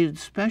needed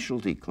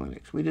specialty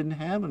clinics. We didn't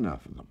have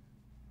enough of them.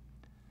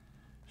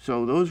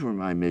 So those were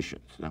my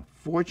missions. Now,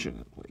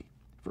 fortunately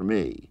for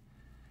me,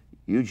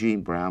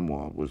 Eugene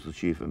Bramwell was the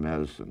chief of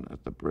medicine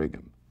at the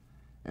Brigham,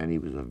 and he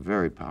was a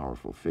very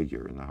powerful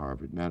figure in the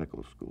Harvard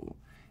Medical School.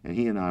 And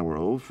he and I were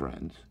old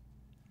friends,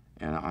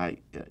 and I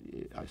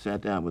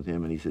sat down with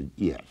him, and he said,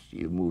 yes,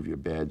 you move your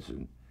beds,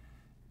 and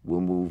we'll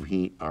move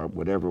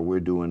whatever we're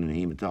doing in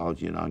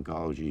hematology and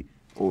oncology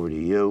over to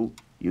you.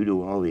 You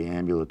do all the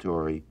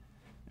ambulatory,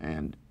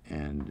 and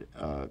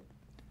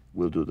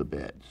we'll do the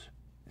beds,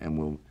 and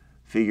we'll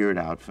figure it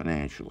out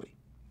financially.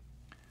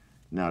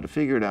 Now, to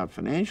figure it out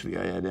financially,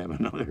 I had to have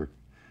another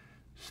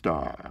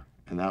star,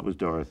 and that was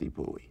Dorothy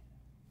Bowie,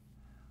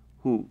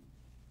 who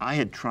I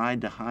had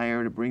tried to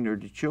hire to bring her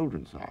to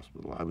Children's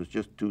Hospital. I was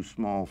just too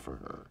small for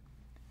her.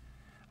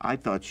 I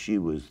thought she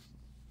was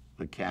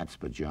the cat's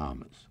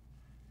pajamas.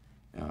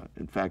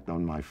 In fact,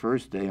 on my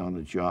first day on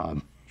the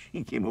job,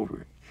 she came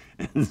over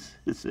and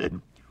said,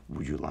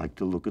 would you like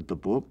to look at the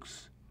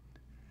books?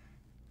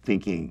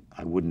 Thinking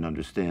I wouldn't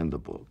understand the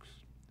books.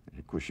 And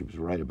of course, she was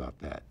right about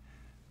that.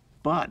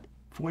 But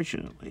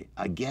fortunately,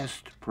 I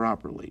guessed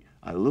properly.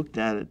 I looked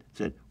at it,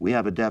 said, we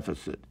have a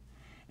deficit.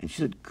 And she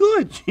said,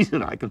 good. She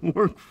said, I can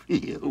work for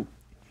you.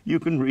 You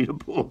can read a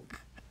book.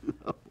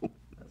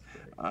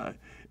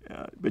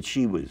 But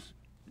she was,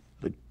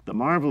 the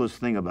marvelous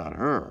thing about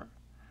her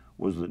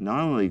was that not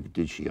only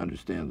did she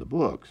understand the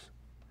books,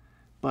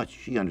 but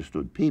she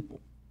understood people,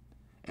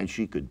 and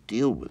she could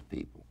deal with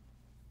people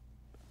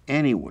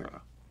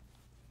anywhere.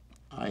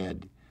 I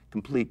had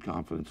complete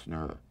confidence in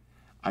her.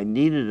 I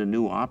needed a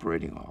new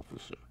operating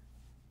officer,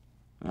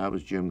 and that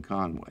was Jim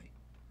Conway.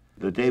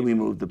 The day we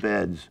moved the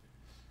beds,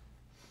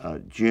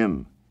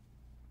 Jim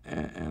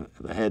and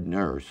the head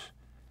nurse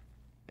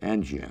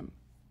and Jim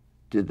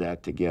did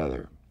that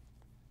together.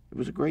 It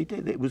was a great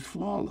day. It was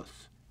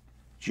flawless.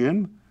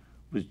 Jim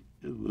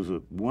was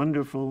a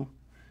wonderful,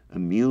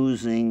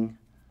 amusing,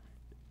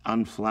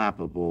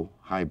 unflappable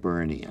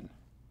Hibernian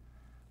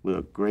with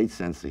a great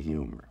sense of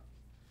humor.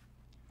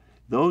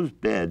 those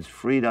beds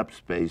freed up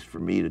space for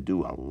me to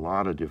do a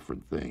lot of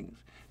different things,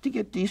 to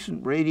get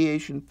decent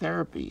radiation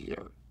therapy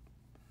here.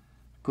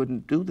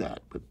 Couldn't do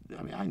that, but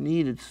I mean, I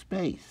needed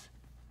space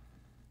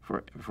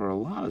for a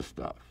lot of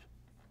stuff.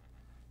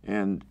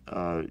 And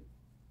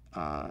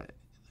I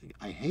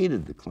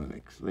hated the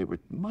clinics. They were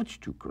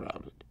much too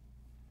crowded.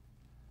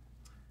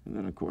 And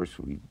then, of course,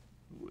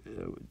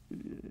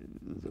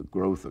 the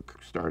growth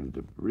started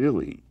to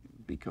really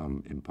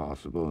become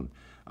impossible, and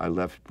I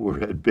left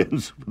poor Ed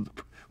Benz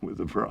with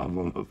the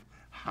problem of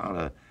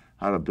how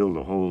to build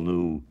a whole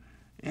new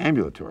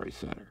ambulatory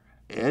center.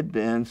 Ed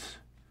Benz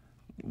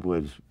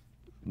was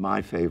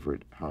my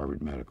favorite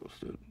Harvard medical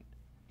student.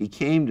 He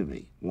came to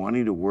me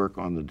wanting to work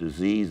on the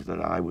disease that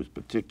I was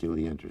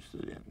particularly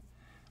interested in,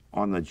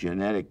 on the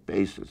genetic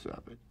basis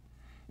of it.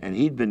 And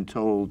he'd been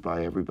told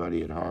by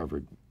everybody at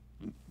Harvard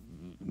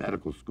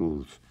Medical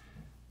School's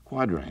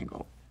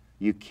quadrangle,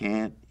 you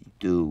can't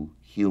do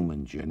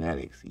human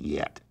genetics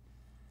yet.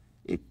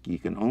 You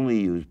can only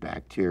use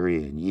bacteria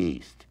and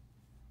yeast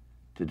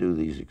to do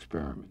these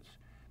experiments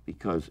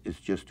because it's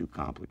just too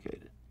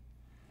complicated.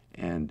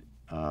 And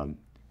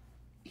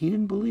he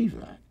didn't believe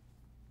that.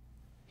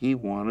 He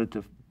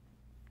wanted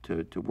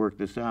to work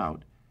this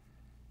out.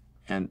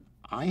 And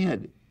I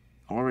had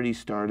already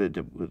started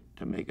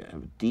to make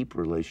a deep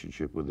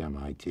relationship with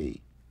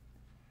MIT.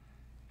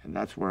 And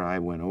that's where I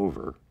went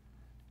over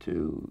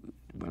to,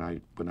 when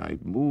I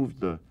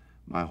moved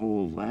my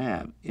whole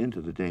lab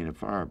into the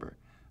Dana-Farber,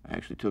 I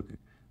actually took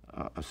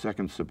a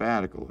second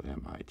sabbatical at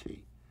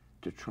MIT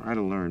to try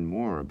to learn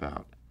more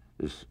about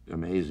this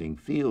amazing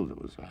field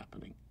that was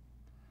happening.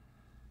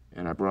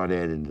 And I brought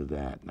Ed into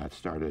that, and that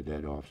started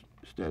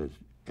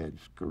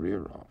Ed's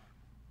career off.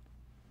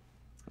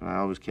 And I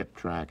always kept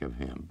track of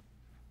him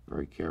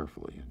very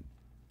carefully, and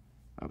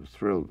I was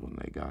thrilled when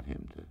they got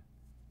him to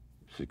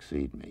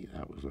succeed me.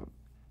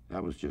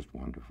 That was just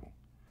wonderful.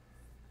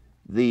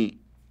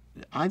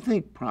 I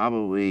think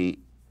probably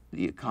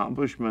the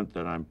accomplishment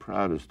that I'm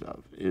proudest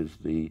of is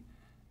the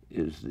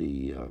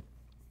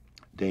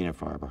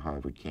Dana-Farber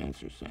Harvard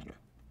Cancer Center.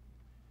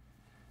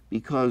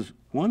 Because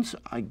once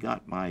I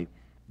got my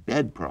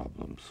bed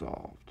problem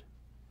solved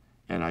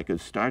and I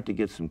could start to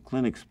get some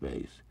clinic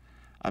space,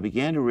 I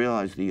began to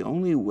realize the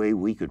only way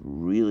we could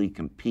really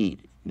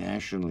compete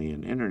nationally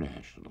and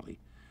internationally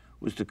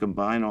was to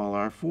combine all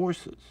our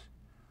forces.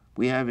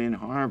 We have in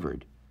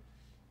Harvard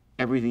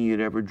everything you'd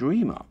ever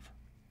dream of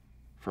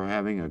for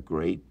having a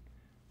great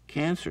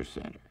cancer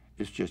center.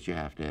 It's just you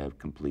have to have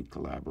complete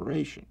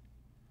collaboration.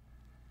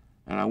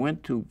 And I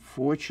went to,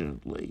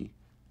 fortunately,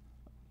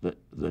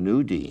 the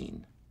new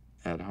dean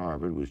at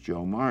Harvard was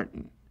Joe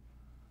Martin,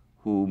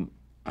 whom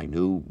I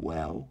knew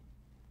well,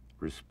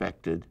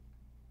 respected,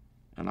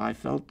 and I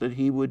felt that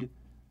he would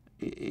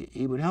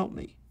help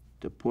me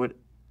to put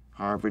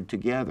Harvard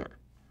together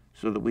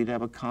so that we'd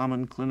have a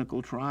common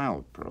clinical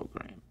trial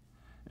program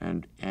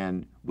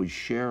and would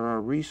share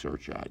our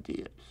research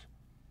ideas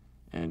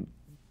and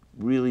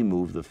really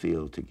move the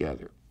field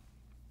together.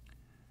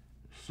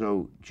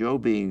 So Joe,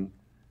 being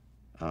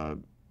a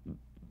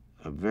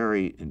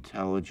very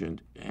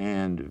intelligent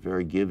and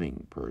very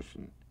giving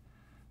person,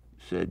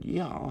 said,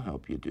 yeah, I'll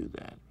help you do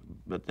that.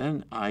 But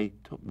then I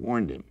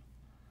warned him,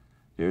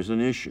 there's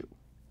an issue.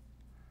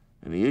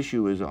 And the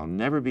issue is I'll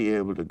never be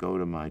able to go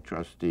to my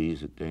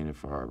trustees at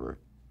Dana-Farber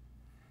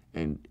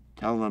and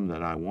tell them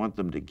that I want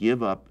them to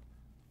give up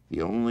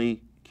the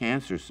only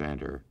cancer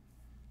center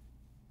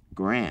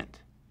grant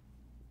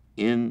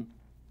in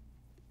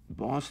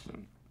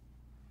Boston,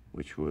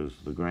 which was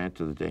the grant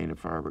to the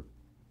Dana-Farber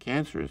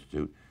Cancer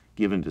Institute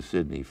given to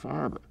Sidney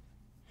Farber.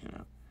 You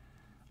know,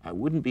 I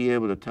wouldn't be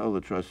able to tell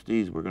the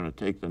trustees we're going to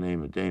take the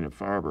name of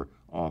Dana-Farber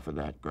off of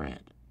that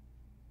grant.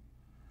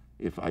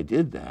 If I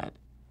did that,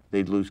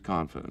 they'd lose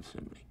confidence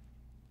in me.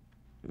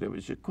 It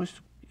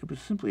was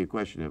simply a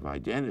question of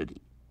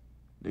identity.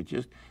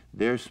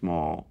 They're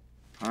small,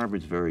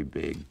 Harvard's very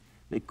big,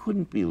 they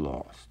couldn't be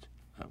lost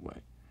that way.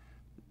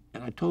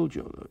 And I told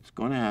Joe, though, it's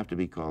going to have to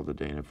be called the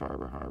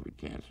Dana-Farber Harvard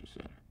Cancer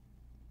Center.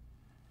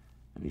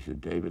 And he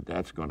said, David,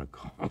 that's going to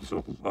cause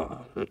a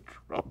lot of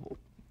trouble.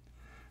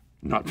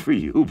 Not for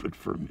you, but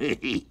for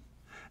me.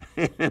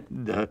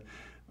 And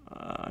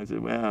I said,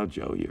 well,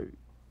 Joe,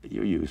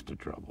 you're used to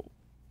trouble.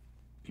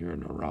 You're a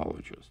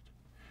neurologist.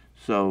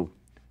 So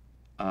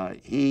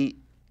he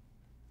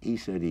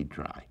said he'd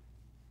try.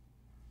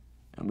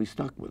 And we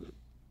stuck with it.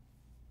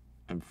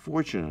 And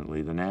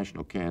fortunately, the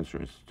National Cancer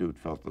Institute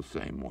felt the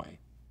same way.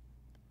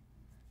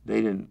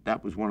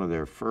 That was one of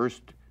their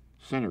first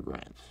center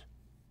grants.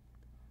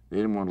 They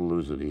didn't want to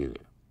lose it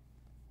either.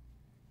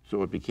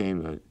 So it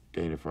became the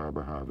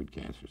Dana-Farber Harvard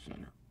Cancer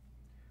Center.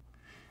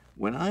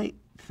 When I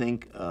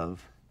think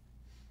of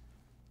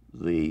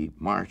the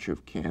march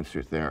of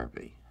cancer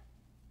therapy,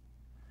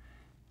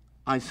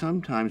 I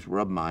sometimes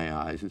rub my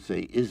eyes and say,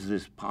 is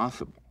this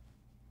possible?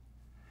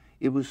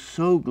 It was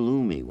so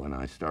gloomy when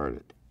I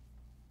started.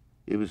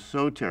 It was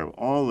so terrible.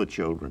 All the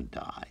children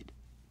died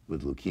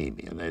with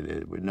leukemia.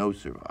 There were no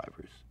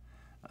survivors.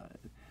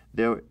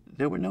 There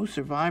there were no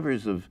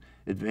survivors of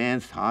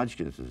advanced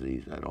Hodgkin's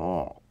disease at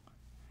all.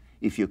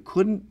 If you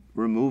couldn't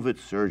remove it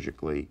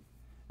surgically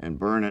and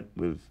burn it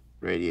with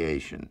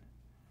radiation,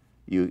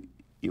 you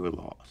were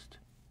lost.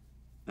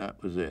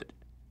 That was it.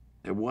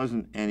 There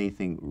wasn't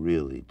anything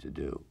really to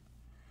do.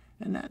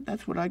 And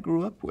that's what I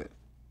grew up with.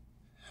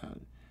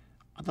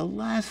 The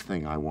last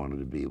thing I wanted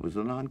to be was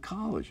an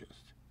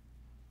oncologist.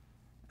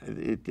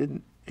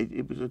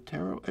 It was a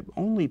terrible,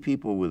 only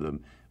people with a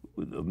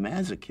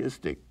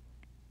masochistic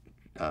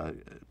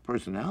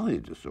personality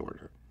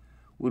disorder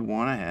would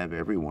want to have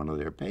every one of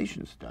their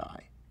patients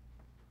die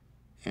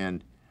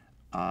and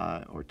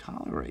or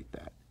tolerate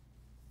that.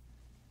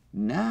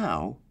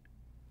 Now,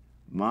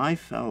 my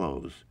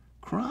fellows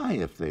cry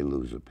if they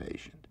lose a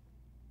patient.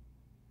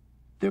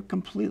 They're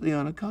completely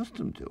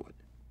unaccustomed to it.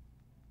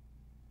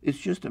 It's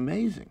just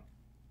amazing.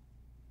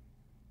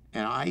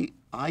 And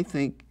I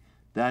think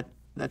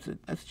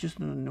that's just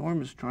an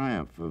enormous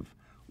triumph of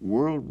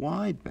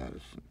worldwide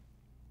medicine.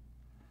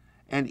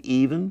 And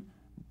even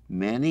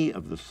many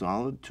of the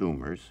solid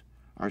tumors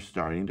are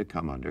starting to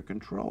come under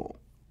control.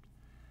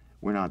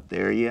 We're not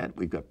there yet.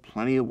 We've got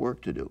plenty of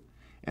work to do,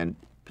 and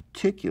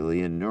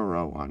particularly in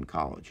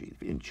neuro-oncology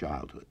in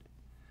childhood.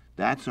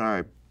 That's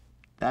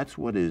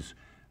what is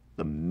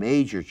the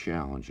major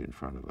challenge in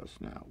front of us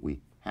now.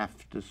 We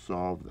have to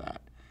solve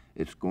that.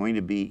 It's going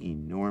to be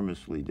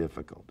enormously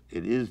difficult.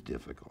 It is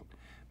difficult,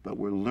 but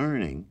we're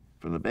learning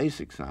from the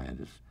basic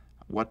scientists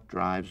what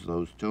drives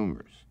those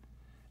tumors,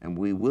 and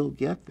we will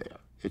get there.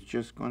 It's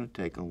just going to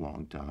take a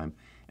long time,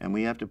 and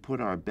we have to put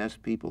our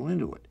best people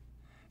into it.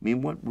 I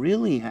mean, what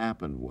really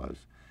happened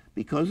was,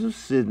 because of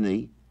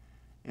Sidney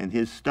and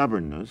his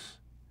stubbornness,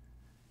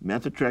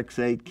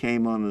 methotrexate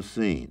came on the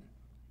scene,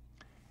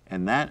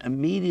 and that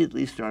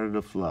immediately started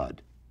a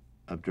flood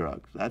of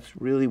drugs. That's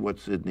really what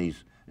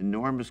Sidney's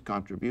enormous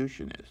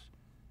contribution is.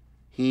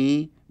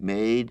 He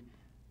made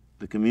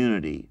the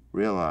community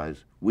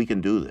realize we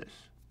can do this.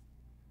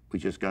 We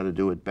just got to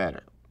do it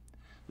better.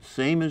 The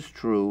same is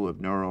true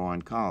of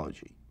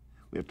neuro-oncology.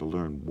 We have to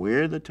learn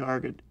where the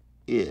target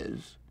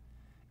is,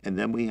 and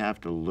then we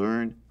have to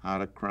learn how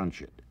to crunch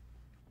it.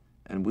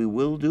 And we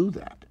will do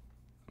that.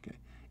 Okay?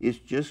 It's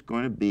just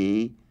going to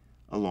be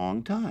a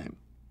long time.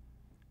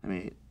 I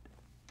mean,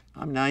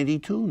 I'm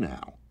 92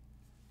 now.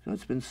 So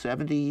it's been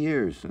 70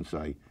 years since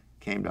I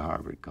came to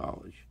Harvard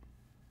College.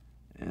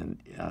 And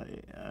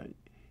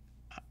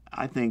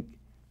I think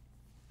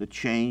the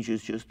change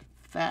is just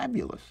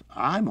fabulous.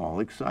 I'm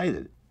all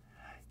excited.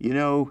 You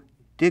know,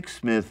 Dick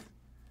Smith,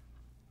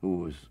 who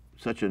was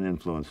such an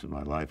influence in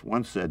my life,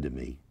 once said to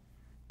me,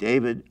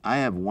 "David, I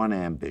have one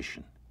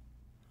ambition.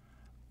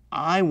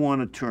 I want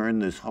to turn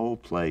this whole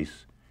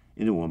place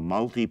into a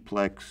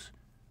multiplex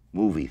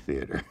movie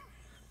theater."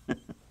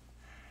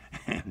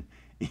 And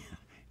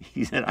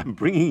he said, "I'm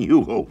bringing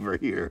you over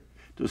here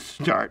to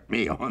start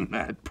me on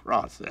that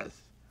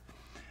process."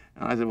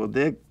 And I said, "Well,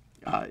 Dick,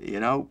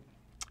 you know,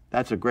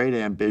 that's a great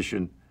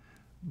ambition,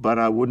 but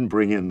I wouldn't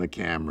bring in the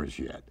cameras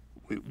yet.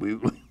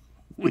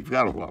 We've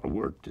got a lot of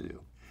work to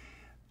do."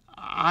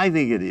 I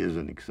think it is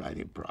an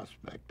exciting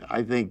prospect.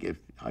 I think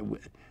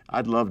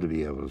I'd love to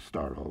be able to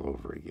start all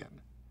over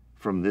again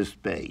from this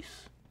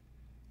base.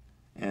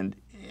 And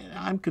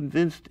I'm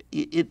convinced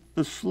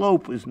the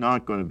slope is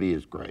not going to be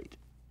as great.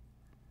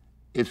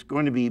 It's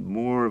going to be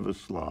more of a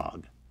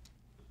slog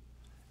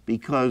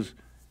because,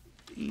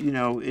 you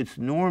know, it's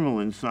normal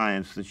in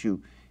science that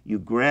you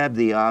grab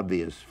the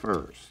obvious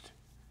first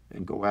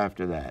and go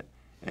after that,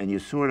 and you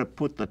sort of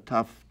put the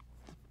tough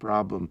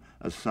problem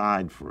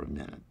aside for a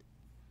minute.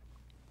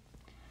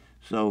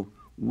 So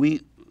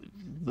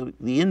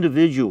the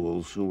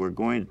individuals who are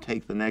going to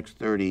take the next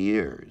 30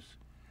 years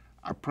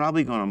are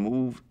probably going to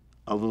move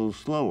a little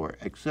slower,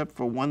 except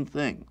for one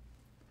thing: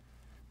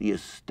 the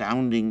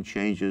astounding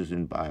changes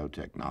in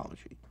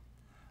biotechnology.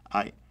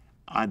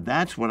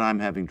 That's what I'm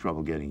having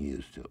trouble getting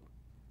used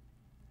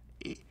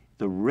to.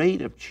 The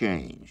rate of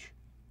change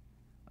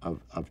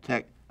of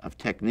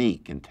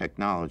technique and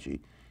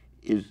technology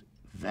is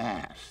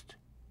vast.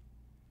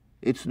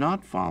 It's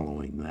not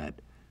following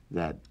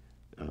that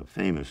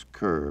famous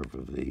curve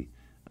of the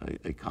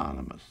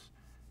economists.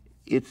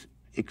 It's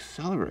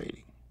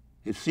accelerating.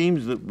 It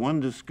seems that one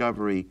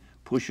discovery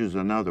pushes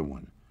another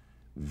one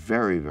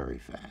very, very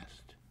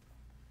fast.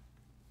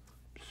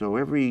 So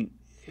every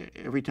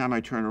time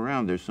I turn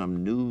around, there's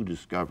some new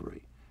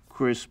discovery.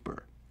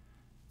 CRISPR,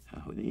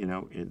 you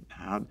know,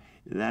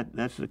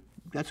 that's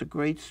a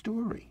great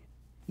story.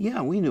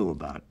 Yeah, we knew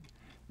about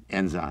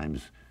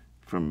enzymes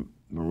from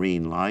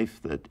marine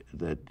life that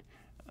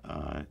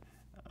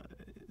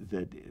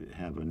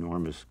have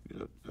enormous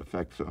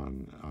effects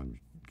on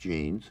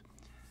genes,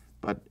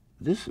 but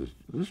this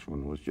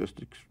one was just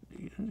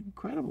an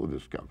incredible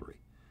discovery,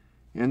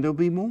 and there'll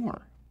be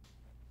more.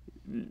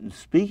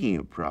 Speaking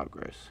of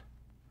progress,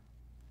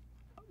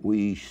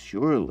 we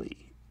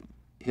surely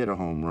hit a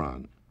home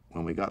run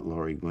when we got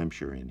Laurie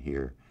Glimcher in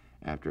here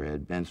after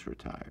Ed Bentz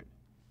retired.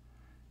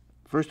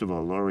 First of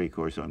all, Laurie, of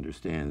course,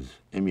 understands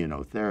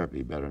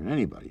immunotherapy better than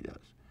anybody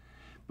does,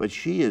 but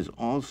she is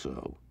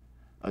also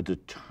a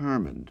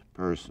determined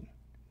person.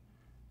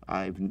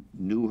 I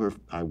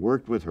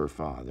worked with her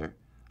father.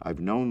 I've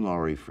known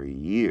Laurie for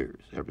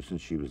years, ever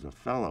since she was a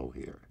fellow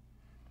here.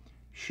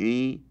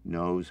 She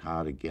knows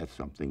how to get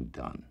something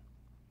done.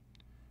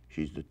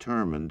 She's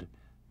determined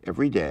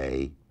every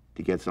day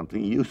to get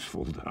something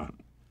useful done.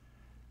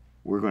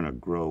 We're going to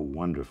grow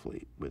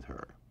wonderfully with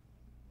her.